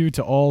 Thank you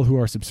to all who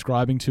are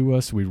subscribing to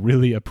us. We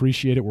really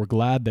appreciate it. We're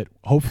glad that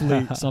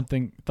hopefully some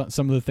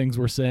of the things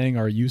we're saying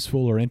are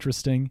useful or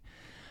interesting.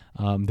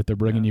 that they're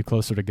bringing you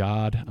closer to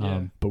God.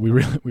 Yeah. But we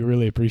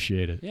really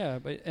appreciate it. Yeah,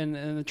 but and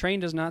the train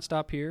does not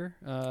stop here.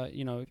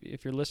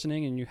 If you're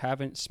listening and you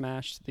haven't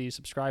smashed the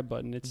subscribe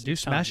button, it's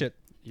smash time. it.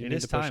 You It need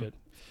is to push time. it.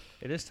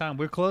 It is time.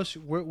 We're close.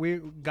 We're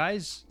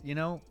guys.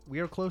 We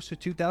are close to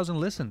 2,000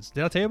 listens.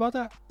 Did I tell you about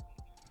that?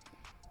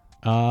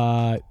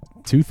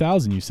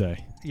 2,000, you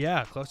say?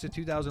 Yeah, close to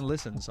 2,000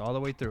 listens all the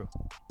way through.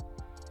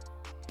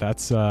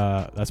 That's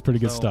pretty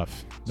good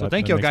stuff. So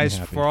thank you guys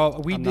for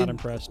all I'm not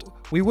impressed.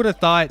 We would have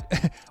thought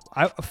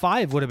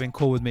 5 would have been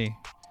cool with me.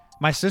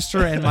 My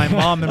sister and my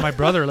mom and my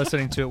brother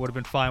listening to it would have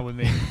been fine with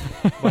me.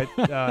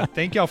 But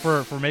thank y'all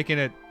for making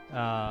it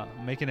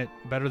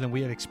better than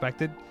we had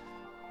expected.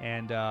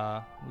 And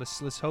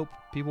let's hope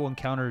people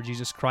encounter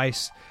Jesus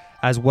Christ,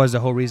 as was the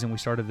whole reason we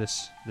started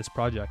this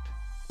project.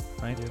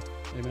 Right?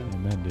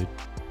 Amen, dude.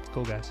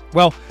 Cool, guys.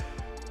 Well,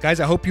 guys,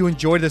 I hope you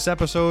enjoyed this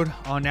episode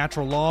on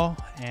natural law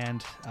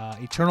and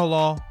eternal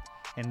law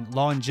and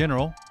law in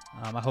general.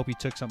 I hope you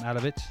took something out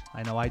of it.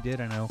 I know I did.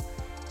 I know,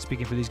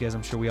 speaking for these guys,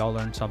 I'm sure we all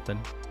learned something.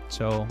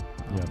 So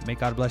may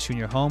God bless you in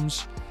your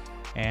homes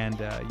and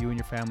you and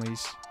your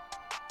families.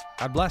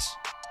 God bless.